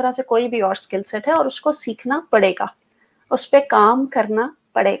 जिस तरह से कोई भी और स्किल सेट है, और उसको सीखना पड़ेगा, उस पर काम करना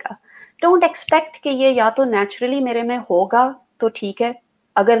पड़ेगा। डोंट एक्सपेक्ट कि ये या तो नेचुरली मेरे में होगा तो ठीक है,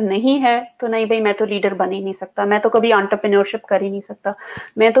 अगर नहीं है तो नहीं भाई, मैं तो लीडर बन ही नहीं सकता, मैं तो कभी एंटरप्रेन्योरशिप कर ही नहीं सकता,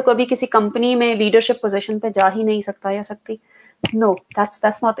 मैं तो कभी किसी कंपनी में लीडरशिप पोजीशन पे जा ही नहीं सकता या सकती। No,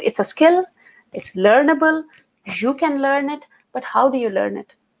 that's not, it's a skill, it's learnable, you can learn it, but how do you learn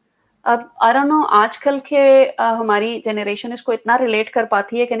it? अब आई डोंट नो आजकल के हमारी जनरेशन इसको इतना रिलेट कर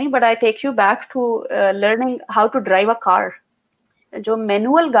पाती है कि नहीं, but I take you back to learning how to drive a car. जो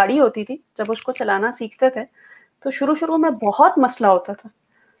मैनुअल गाड़ी होती थी, जब उसको चलाना सीखते थे तो शुरू शुरू में बहुत मसला होता था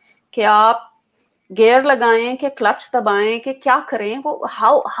कि आप गियर लगाएं कि क्लच दबाएं कि क्या करें, वो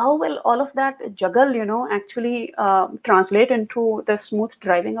how will all of that juggle actually translate into the smooth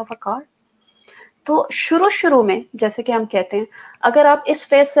driving of a car. तो शुरू शुरू में, जैसे कि हम कहते हैं, अगर आप इस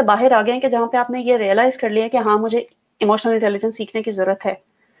फेज से बाहर आ गए कि जहाँ पे आपने ये रियलाइज कर लिया कि हाँ मुझे इमोशनल इंटेलिजेंस सीखने की जरूरत है,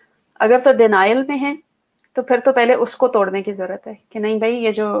 अगर तो डिनाइल में है तो फिर तो पहले उसको तोड़ने की जरूरत है कि नहीं भाई,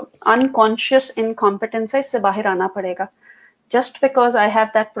 ये जो अनकॉन्शियस इनकॉम्पिटेंस है इससे बाहर आना पड़ेगा। Just because I have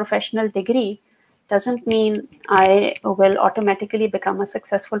that professional degree doesn't mean I will automatically become a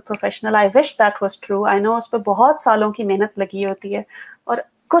successful professional. I wish that was true. I know उस पर बहुत सालों की मेहनत लगी होती है, और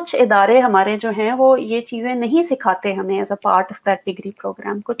कुछ इदारे हमारे जो हैं वो ये चीज़ें नहीं सिखाते हमें as a part of that degree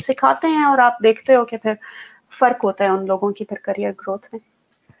programme. कुछ सिखाते हैं और आप देखते हो कि फिर फ़र्क होता है उन लोगों की फिर करियर ग्रोथ में।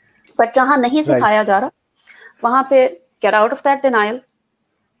 बट जहाँ नहीं सिखाया जा रहा, वहाँ पे get out of that denial,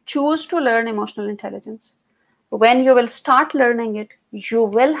 choose to learn emotional intelligence. When you will start learning it, you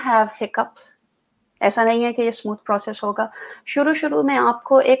will have hiccups. ऐसा नहीं है कि ये स्मूथ प्रोसेस होगा। शुरू शुरू में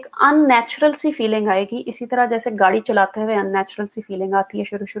आपको एक अननेचुरल सी फीलिंग आएगी, इसी तरह जैसे गाड़ी चलाते हुए अननेचुरल सी फीलिंग आती है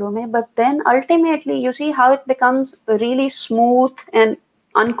शुरू शुरू में, but then ultimately you see how it becomes really smooth and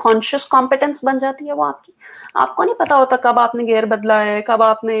unconscious competence बन जाती है वो आपकी। आपको नहीं पता होता कब आपने गियर बदला है, कब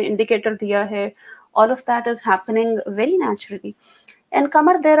आपने इंडिकेटर दिया है। All of that is happening very naturally. And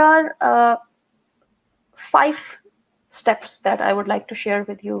Qamar, there are 5 steps that I would like to share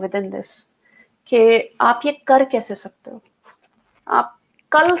with you within this, कि आप ये कर कैसे सकते हो। आप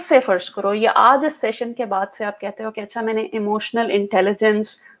कल से फर्ज करो या आज इस सेशन के बाद से आप कहते हो कि अच्छा मैंने इमोशनल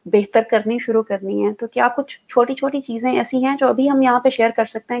इंटेलिजेंस बेहतर करनी शुरू करनी है, तो क्या कुछ छोटी छोटी चीजें ऐसी हैं जो अभी हम यहाँ पे शेयर कर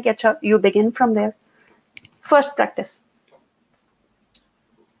सकते हैं कि अच्छा you begin from there. First practice,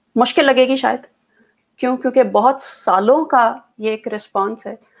 मुश्किल लगेगी शायद, क्यों? क्योंकि बहुत सालों का ये एक रिस्पॉन्स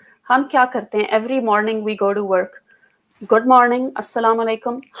है। हम क्या करते हैं, every morning we go to work, good morning, अस्सलाम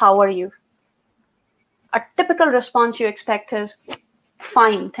वालेकुम, how are you. A typical response you expect is,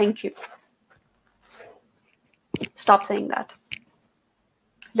 fine, thank you. Stop saying that.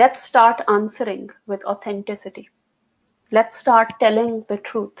 Let's start answering with authenticity. Let's start telling the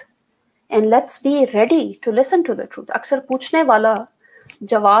truth. And let's be ready to listen to the truth. अक्सर पूछने वाला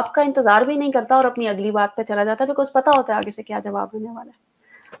जवाब का इंतजार भी नहीं करता और अपनी अगली बात पे चला जाता है, बिकॉज पता होता है आगे से क्या जवाब होने वाला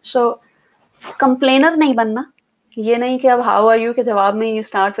है। सो कंप्लेनर नहीं बनना, ये नहीं कि अब हाउ आर यू के जवाब में you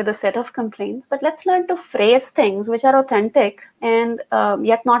start with a set of complaints, but let's learn to phrase things which are authentic and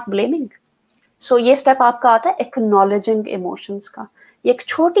yet not blaming. सो ये स्टेप आपका आता है एक्नॉलेजिंग इमोशंस का। ये एक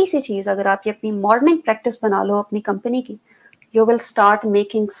छोटी सी चीज अगर आप ये अपनी मॉर्निंग प्रैक्टिस बना लो अपनी कंपनी की, you will start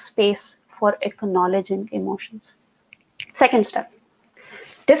making space for acknowledging emotions. Second step,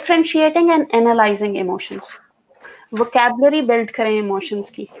 differentiating and analysing emotions. Vocabulary build करें इमोशंस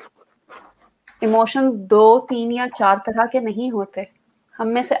की। इमोशंस 2, 3 या 4 तरह के नहीं होते। हम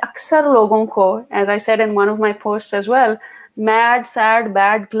में से अक्सर लोगों को, as I said in one of my posts as well, mad, sad,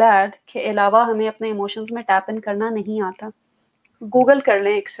 bad, glad के अलावा हमें अपने इमोशंस में टैप इन करना नहीं आता। गूगल कर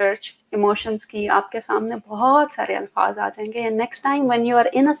लें एक सर्च इमोशंस की, आपके सामने बहुत सारे अल्फाज आ जाएंगे। And next time when you are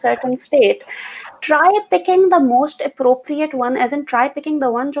in a certain state, try picking the most appropriate one, as in try picking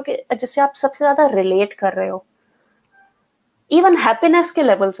the one जो कि जिससे आप सबसे ज्यादा रिलेट कर रहे हो। Even happiness के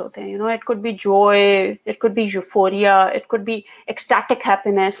levels होते हैं, it could be joy, it could be euphoria, it could be ecstatic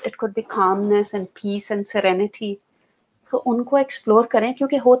happiness, it could be calmness and peace and serenity. तो उनको explore करें,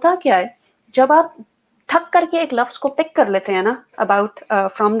 क्योंकि होता क्या है जब आप थक करके एक लफ्ज को पिक कर लेते हैं ना about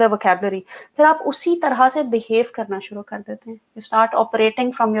from the vocabulary, फिर आप उसी तरह से behave करना शुरू कर देते हैं। You start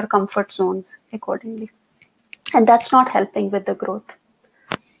operating from your comfort zones accordingly, and that's not helping with the growth.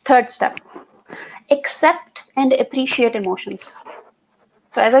 Third step, accept and appreciate emotions.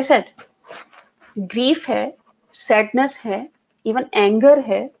 So as I said, grief है, sadness है, even anger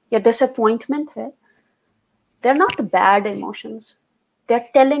है या disappointment है, they're not bad emotions. They're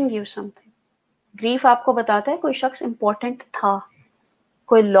telling you something. Grief आपको बताता है कोई शख्स important था,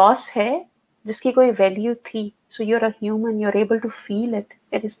 कोई loss है जिसकी कोई value थी. So you're a human, you're able to feel it.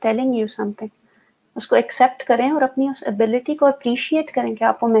 It is telling you something. उसको एक्सेप्ट करें और अपनी उस एबिलिटी को अप्रिशिएट करें कि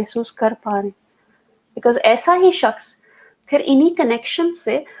आप वो महसूस कर पा रहे हैं। बिकॉज ऐसा ही शख्स फिर इन्हीं कनेक्शन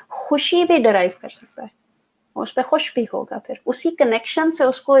से खुशी भी डिराइव कर सकता है, उस पर खुश भी होगा, फिर उसी कनेक्शन से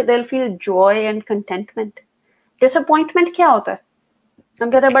उसको they will feel Joy and contentment. Disappointment क्या होता है?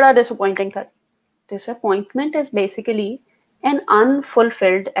 हम कहते हैं बड़ा डिसअपॉइंटिंग था। Disappointment is basically N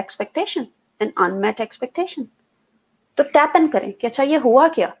unfulfilled expectation, N unmet expectation. तो टैप इन करें कि अच्छा ये हुआ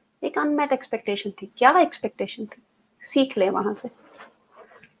क्या, एक अनमेट एक्सपेक्टेशन थी, क्या एक्सपेक्टेशन थी, सीख लें वहां से।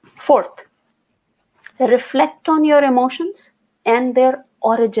 Fourth, reflect on your emotions and their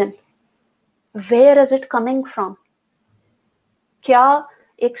origin. Where is it coming from? क्या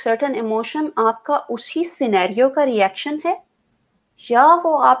एक certain emotion आपका उसी सिनेरियो का रिएक्शन है, या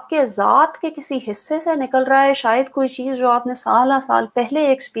वो आपके ज़ात के किसी हिस्से से निकल रहा है, शायद कोई चीज़ जो आपने साल पहले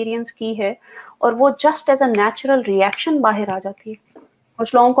एक्सपीरियंस की है और वो just as a natural reaction बाहर आ जाती है।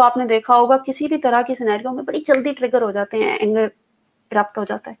 कुछ लोगों को आपने देखा होगा किसी भी तरह की सिनेरियो में बड़ी जल्दी ट्रिगर हो जाते हैं, एंगर इरप्ट हो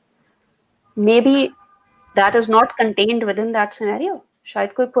जाता है। May be that is not contained within that scenario.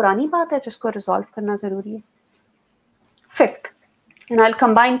 शायद कोई पुरानी बात है जिसको रिजॉल्व करना जरूरी है। Fifth, and I'll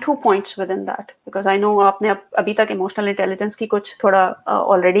combine 2 points within that because I know आपने अभी तक इमोशनल इंटेलिजेंस की कुछ थोड़ा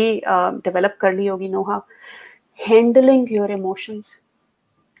ऑलरेडी डेवलप कर ली होगी नोहा। Handling your emotions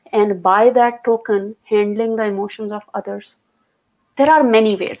and by that token handling the emotions of others. There are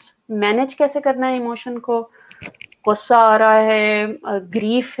many ways. Manage कैसे करना है इमोशन को? गुस्सा आ रहा है,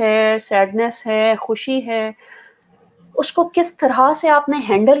 ग्रीफ है, सैडनेस है, खुशी है, उसको किस तरह से आपने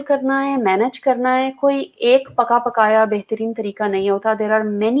हैंडल करना है, मैनेज करना है। कोई एक पका पकाया बेहतरीन तरीका नहीं होता। There are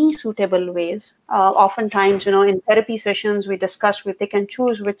many suitable veg. Often times in therapy sessions we discuss, we pick and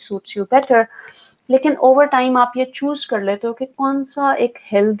choose which suits you better, लेकिन ओवर टाइम आप ये चूज कर लेते हो कि कौन सा एक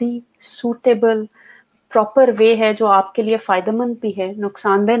हेल्दी, सूटेबल, प्रॉपर वे है जो आपके लिए फायदेमंद भी है,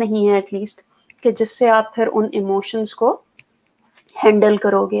 नुकसानदेह नहीं है एटलीस्ट, कि जिससे आप फिर उन इमोशंस को हैंडल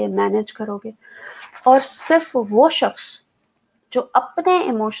करोगे, मैनेज करोगे। और सिर्फ वो शख्स जो अपने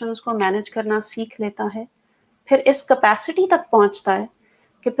इमोशंस को मैनेज करना सीख लेता है फिर इस कैपेसिटी तक पहुंचता है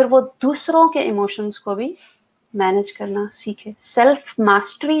कि फिर वो दूसरों के इमोशंस को भी मैनेज करना सीखे। सेल्फ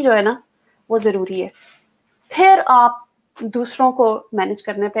मास्टरी जो है ना, वो ज़रूरी है। फिर आप दूसरों को मैनेज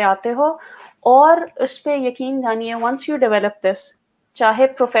करने पे आते हो और उस पर यकीन जानिए, वंस यू डेवलप दिस, चाहे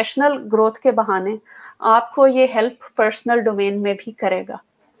प्रोफेशनल ग्रोथ के बहाने, आपको ये हेल्प पर्सनल डोमेन में भी करेगा।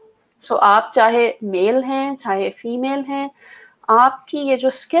 सो आप चाहे मेल हैं चाहे फीमेल हैं, आपकी ये जो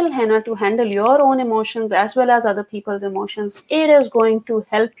स्किल है ना to handle your own emotions as well as other peoples emotions, it is going to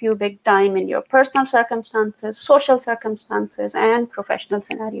help you big time in your personal circumstances, social circumstances and professional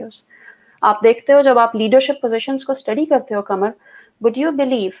scenarios. आप देखते हो जब आप लीडरशिप पोजीशंस को study करते हो कमर, would you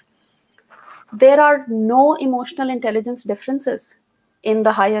believe there are no emotional intelligence differences in the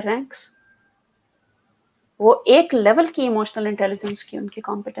higher ranks. वो एक लेवल की इमोशनल इंटेलिजेंस की उनकी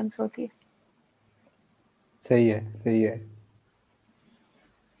कॉम्पिटेंस होती है। सही है, सही है।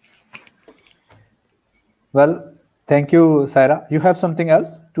 Well, thank you, Saira. You have something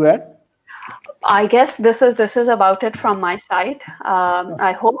else to add? I guess this is about it from my side.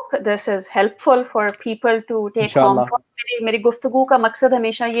 I hope this is helpful for people to take home. मेरी गुफ्तगू का मकसद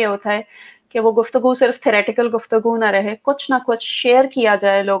हमेशा ये होता है कि वो गुफ्तगू सिर्फ थेरेटिकल गुफ्तगू ना रहे, कुछ ना कुछ शेयर किया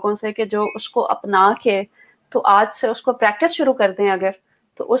जाए लोगों से कि जो उसको अपना के तो आज से उसको प्रैक्टिस शुरू कर दें अगर,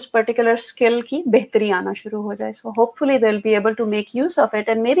 तो उस पर्टिकुलर स्किल की बेहतरी आना शुरू हो जाए। So hopefully they'll be able to make use of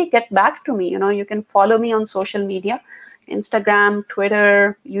it and maybe get back to me. You can follow me on social media, Instagram,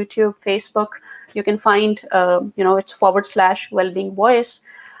 Twitter, YouTube, Facebook. You can find, it's /Wellbeing Voice.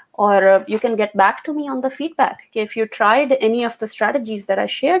 Or you can get back to me on the feedback. If you tried any of the strategies that I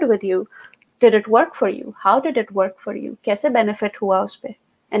shared with you, did it work for you? How did it work for you? कैसे benefit हुआ उस पे?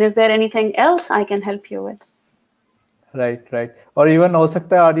 And is there anything else I can help you with? Right. और even हो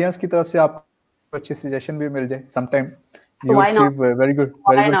सकता है audience की तरफ से आपको अच्छे सजेशन भी मिल जाए। Sometime you receive very good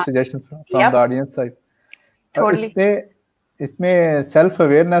suggestions from the audience side. इसमें सेल्फ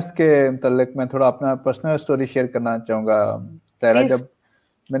अवेयरनेस के मतलब मैं थोड़ा अपना पर्सनल स्टोरी शेयर करना चाहूँगा। सायरा, जब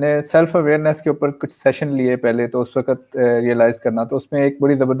मैंने सेल्फ अवेयरनेस के ऊपर कुछ सेशन लिए पहले, तो उस वक्त रियलाइज करना, तो उसमें एक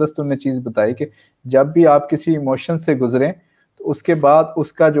बड़ी ज़बरदस्त उन्होंने चीज़ बताई कि जब भी आप किसी इमोशन से गुजरें तो उसके बाद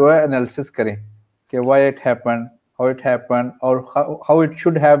उसका जो है एनालिसिस करें कि why it happened, how it happened, और how it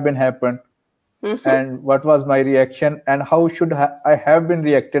should have been happened, and what was my reaction, and how should I have been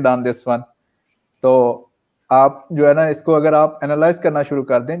reacted on this one. तो आप जो है ना, इसको अगर आप एनालाइज करना शुरू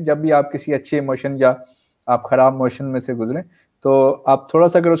कर दें, जब भी आप किसी अच्छे इमोशन या आप खराब इमोशन में से गुजरें, तो आप थोड़ा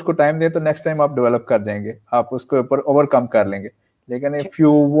सा अगर उसको टाइम दें तो नेक्स्ट टाइम आप डेवलप कर देंगे, आप उसके ऊपर ओवरकम कर लेंगे। लेकिन if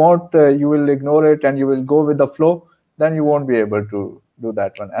you want, you will ignore it and you will go with the flow, then you won't be able to do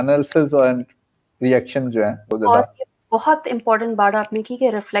that one. Analysis and reaction जो है वो और ज्यादा। बहुत इंपॉर्टेंट बात आपने की कि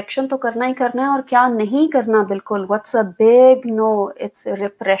रिफ्लेक्शन तो करना ही करना है, और क्या नहीं करना बिल्कुल, what's a big no, it's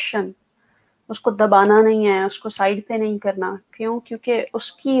repression. उसको दबाना नहीं है, उसको साइड पे नहीं करना। क्यों? क्योंकि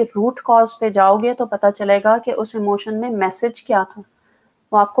उसकी रूट कॉज पे जाओगे तो पता चलेगा कि उस इमोशन में मैसेज क्या था,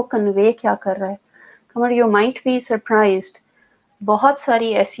 वो आपको कन्वे क्या कर रहा है। कमर, यू माइट बी सरप्राइज्ड, बहुत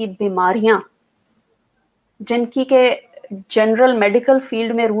सारी ऐसी बीमारियां जिनकी के जनरल मेडिकल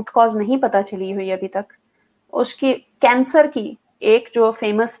फील्ड में रूट कॉज नहीं पता चली हुई अभी तक, उसकी कैंसर की एक जो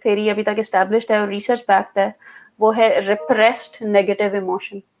फेमस थ्योरी अभी तक एस्टैब्लिश्ड है और रिसर्च बैक्ड है, वो है रिप्रेस्ड नेगेटिव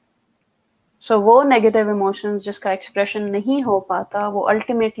इमोशन। सो वो नेगेटिव इमोशंस जिसका एक्सप्रेशन नहीं हो पाता, वो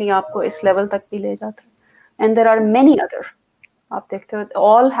अल्टीमेटली आपको इस लेवल तक भी ले जाता है। And there are many other, आप देखते हो,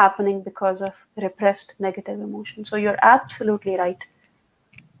 all happening because of repressed negative emotion. So you are absolutely right,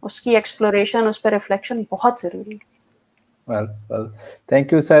 उसकी एक्सप्लोरेशन, उस पर रिफ्लेक्शन बहुत जरूरी है। Well,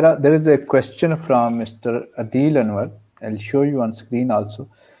 thank you, Saira. There is a question from Mr. Adil Anwar. I'll show you on screen also.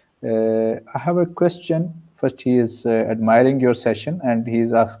 I have a question. First, he is admiring your session, and he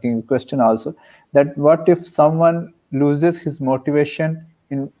is asking a question also, that what if someone loses his motivation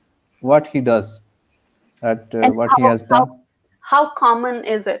in what he does, at what he has done? How common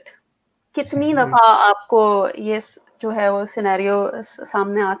is it? कितनी दफा आपको ये जो है वो scenario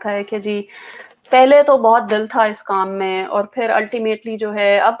सामने आता है कि जी पहले तो बहुत दिल था इस काम में, और फिर अल्टीमेटली जो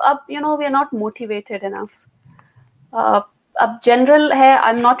है अब you know we are not motivated enough. अब जनरल है,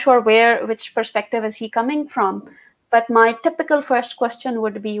 I am not sure where which perspective is he coming from, but my typical first question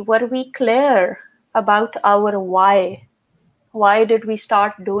would be, were we clear about our why did we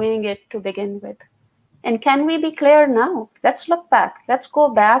start doing it to begin with? And can we be clear now? Let's look back. Let's go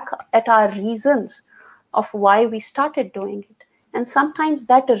back at our reasons of why we started doing it. And sometimes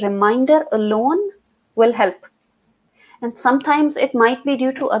that reminder alone will help. And sometimes it might be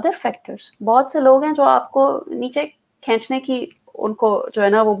due to other factors. बहुत से लोग हैं जो आपको नीचे खींचने की उनको जो है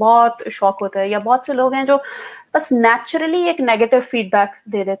ना वो बहुत शौक होता है, या बहुत से लोग हैं जो बस नेचुरली एक नेगेटिव फीडबैक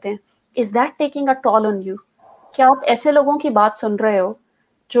दे देते हैं। Is that taking a toll on you? क्या आप ऐसे लोगों की बात सुन रहे हो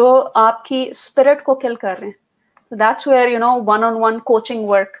जो आपकी स्पिरिट को किल कर रहे हैं? That's where you know one on one coaching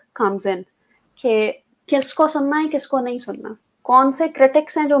work comes in, कि किसको सुनना है, किसको नहीं सुनना, कौन से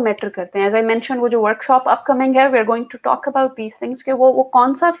क्रिटिक्स हैं जो मैटर करते हैं। एज आई मेंशन, वो जो वर्कशॉप अपकमिंग है, we are going to talk about these things, कि वो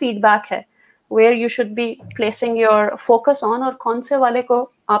कौन सा फीडबैक है where you should be placing your focus on, और कौन से वाले को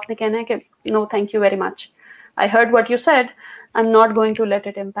आपने कहना है कि no thank you very much, I heard what you said, I am not going to let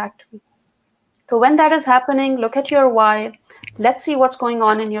it impact me. So when that is happening, look at your why. Let's see what's going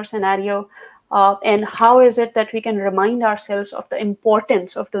on in your scenario, and how is it that we can remind ourselves of the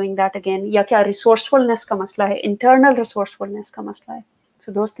importance of doing that again. या क्या resourcefulness का मसला है, internal resourcefulness का मसला है.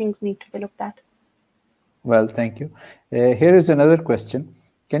 So those things need to be looked at. Well, thank you. Here is another question.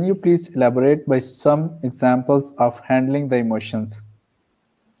 Can you please elaborate by some examples of handling the emotions?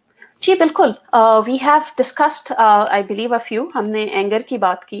 जी बिल्कुल, we have discussed I believe a few. हमने anger की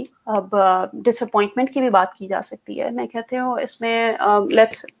बात की, अब disappointment की भी बात की जा सकती है। मैं कहती हूँ इसमें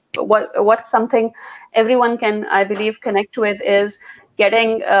let's what something everyone can, I believe, connect with is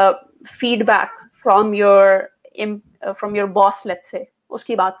getting feedback from your boss, let's say.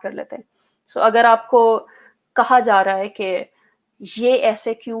 उसकी बात कर लेते हैं। So अगर आपको कहा जा रहा है कि ये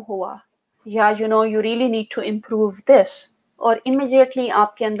ऐसे क्यों हुआ, या you know you really need to improve this, और इमिडिएटली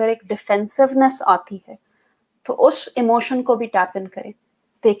आपके अंदर एक डिफेंसिवनेस आती है, तो उस इमोशन को भी टैप इन करें।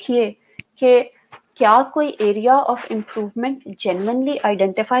 देखिए कि क्या कोई area of improvement genuinely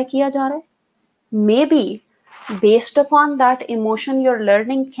identify किया जा रहा है। May be based upon that emotion your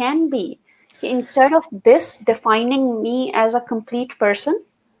learning can be कि instead of this defining me as a complete person,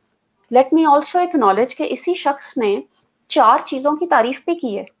 let me also acknowledge कि इसी शख्स ने 4 चीज़ों की तारीफ भी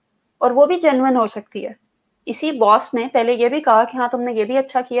की है, और वो भी जेन्युइन हो सकती है। इसी बॉस ने पहले ये भी कहा कि हाँ तुमने ये भी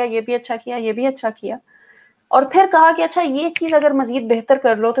अच्छा किया, ये भी अच्छा किया, ये भी अच्छा किया, और फिर कहा कि अच्छा ये चीज अगर मजीद बेहतर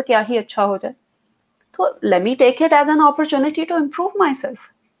कर लो तो क्या ही अच्छा हो जाए। तो let me take it as an opportunity to improve my self.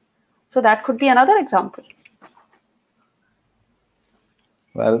 So that could be another example.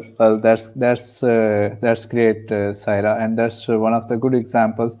 Well, that's great, Saira, and that's one of the good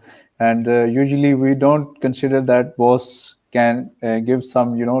examples. And usually we don't consider that boss can give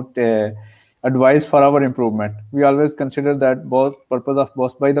some, advice for our improvement. We always consider that purpose of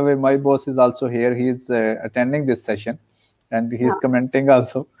boss. By the way, my boss is also here. He is attending this session, and he is commenting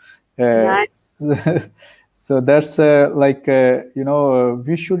also. Nice. So that's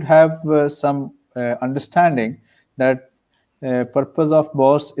we should have some understanding that purpose of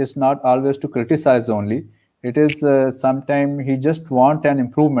boss is not always to criticize only. It is sometimes he just want an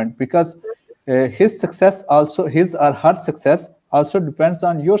improvement, because his success also, his or her success also depends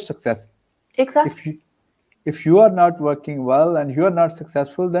on your success. Exactly. If you are not working well and you are not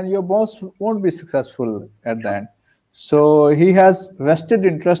successful, then your boss won't be successful at the end. So he has vested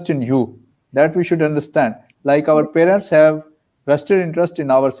interest in you, that we should understand. Like our parents have vested interest in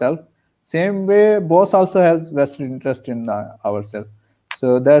ourselves, same way boss also has vested interest in ourselves.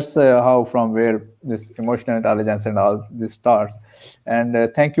 So that's how from where this emotional intelligence and all this starts. And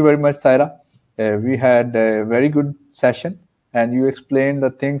thank you very much, Saira. We had a very good session, and you explained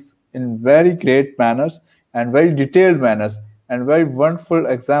the things in very great manners and very detailed manners, and very wonderful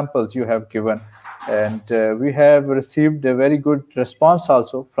examples you have given. And we have received a very good response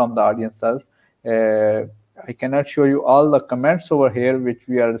also from the audience self. I cannot show you all the comments over here which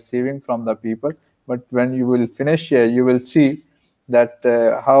we are receiving from the people, but when you will finish, you will see that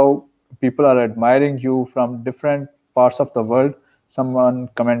how people are admiring you from different parts of the world. Someone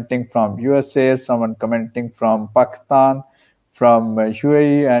commenting from USA, someone commenting from Pakistan, from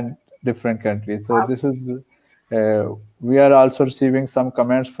UAE, and different countries. So this is we are also receiving some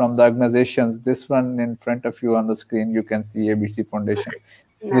comments from the organizations. This one in front of you on the screen, you can see ABC Foundation.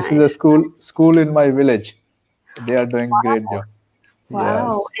 Nice. This is a school in my village. They are doing a great job.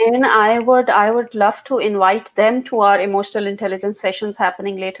 Wow. Yes. And I would love to invite them to our emotional intelligence sessions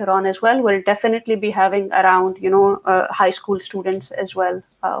happening later on as well. We'll definitely be having around, high school students as well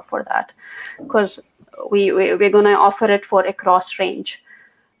for that, because we're going to offer it for a cross range.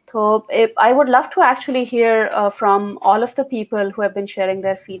 So I would love to actually hear from all of the people who have been sharing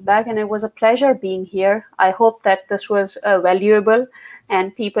their feedback, and it was a pleasure being here. I hope that this was valuable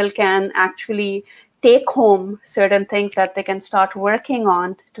and people can actually take home certain things that they can start working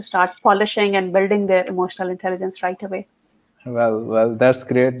on to start polishing and building their emotional intelligence right away. Well, that's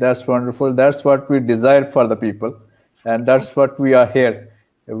great. That's wonderful. That's what we desire for the people, and that's what we are here.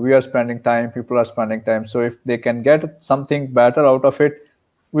 We are spending time. People are spending time. So if they can get something better out of it,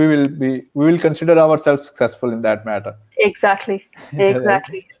 we will consider ourselves successful in that matter. Exactly.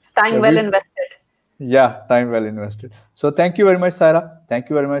 It's time well invested. Yeah, time well invested. So thank you very much, Saira. Thank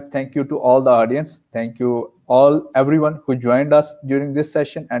you very much. Thank you to all the audience. Thank you everyone who joined us during this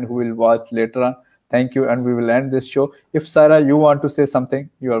session and who will watch later on. Thank you, and we will end this show. If Saira, you want to say something,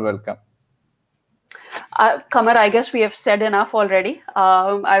 you are welcome. Kamar, I guess we have said enough already.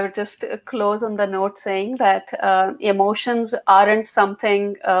 I would just close on the note saying that emotions aren't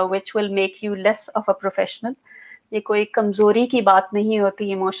something which will make you less of a professional. ये कोई कमजोरी की बात नहीं होती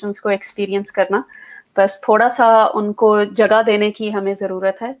emotions को experience करना, बस थोड़ा सा उनको जगह देने की हमें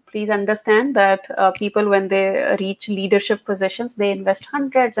ज़रूरत है. Please understand that people, when they reach leadership positions, they invest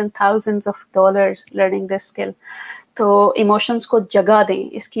hundreds and thousands of dollars learning this skill. तो इमोशंस को जगह दें,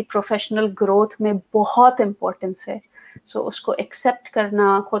 इसकी प्रोफेशनल ग्रोथ में बहुत इम्पोर्टेंस है. सो उसको एक्सेप्ट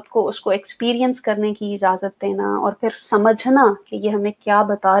करना, खुद को उसको एक्सपीरियंस करने की इजाज़त देना और फिर समझना कि ये हमें क्या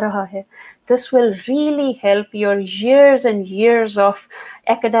बता रहा है. This will really help your years and years of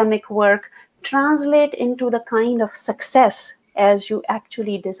academic work translate into the kind of success as you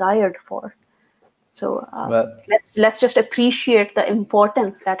actually desired for. So let's just appreciate the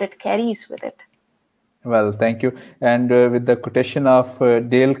importance that it carries with it. Well, thank you. And with the quotation of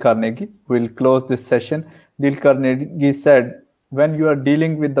Dale Carnegie, we'll close this session. Dale Carnegie said, when you are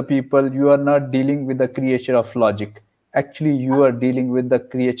dealing with the people, you are not dealing with the creature of logic. Actually, you are dealing with the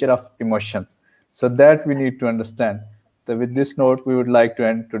creature of emotions. So that we need to understand. So with this note, we would like to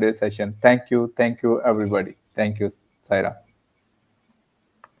end today's session. Thank you. Thank you, everybody. Thank you, Saira.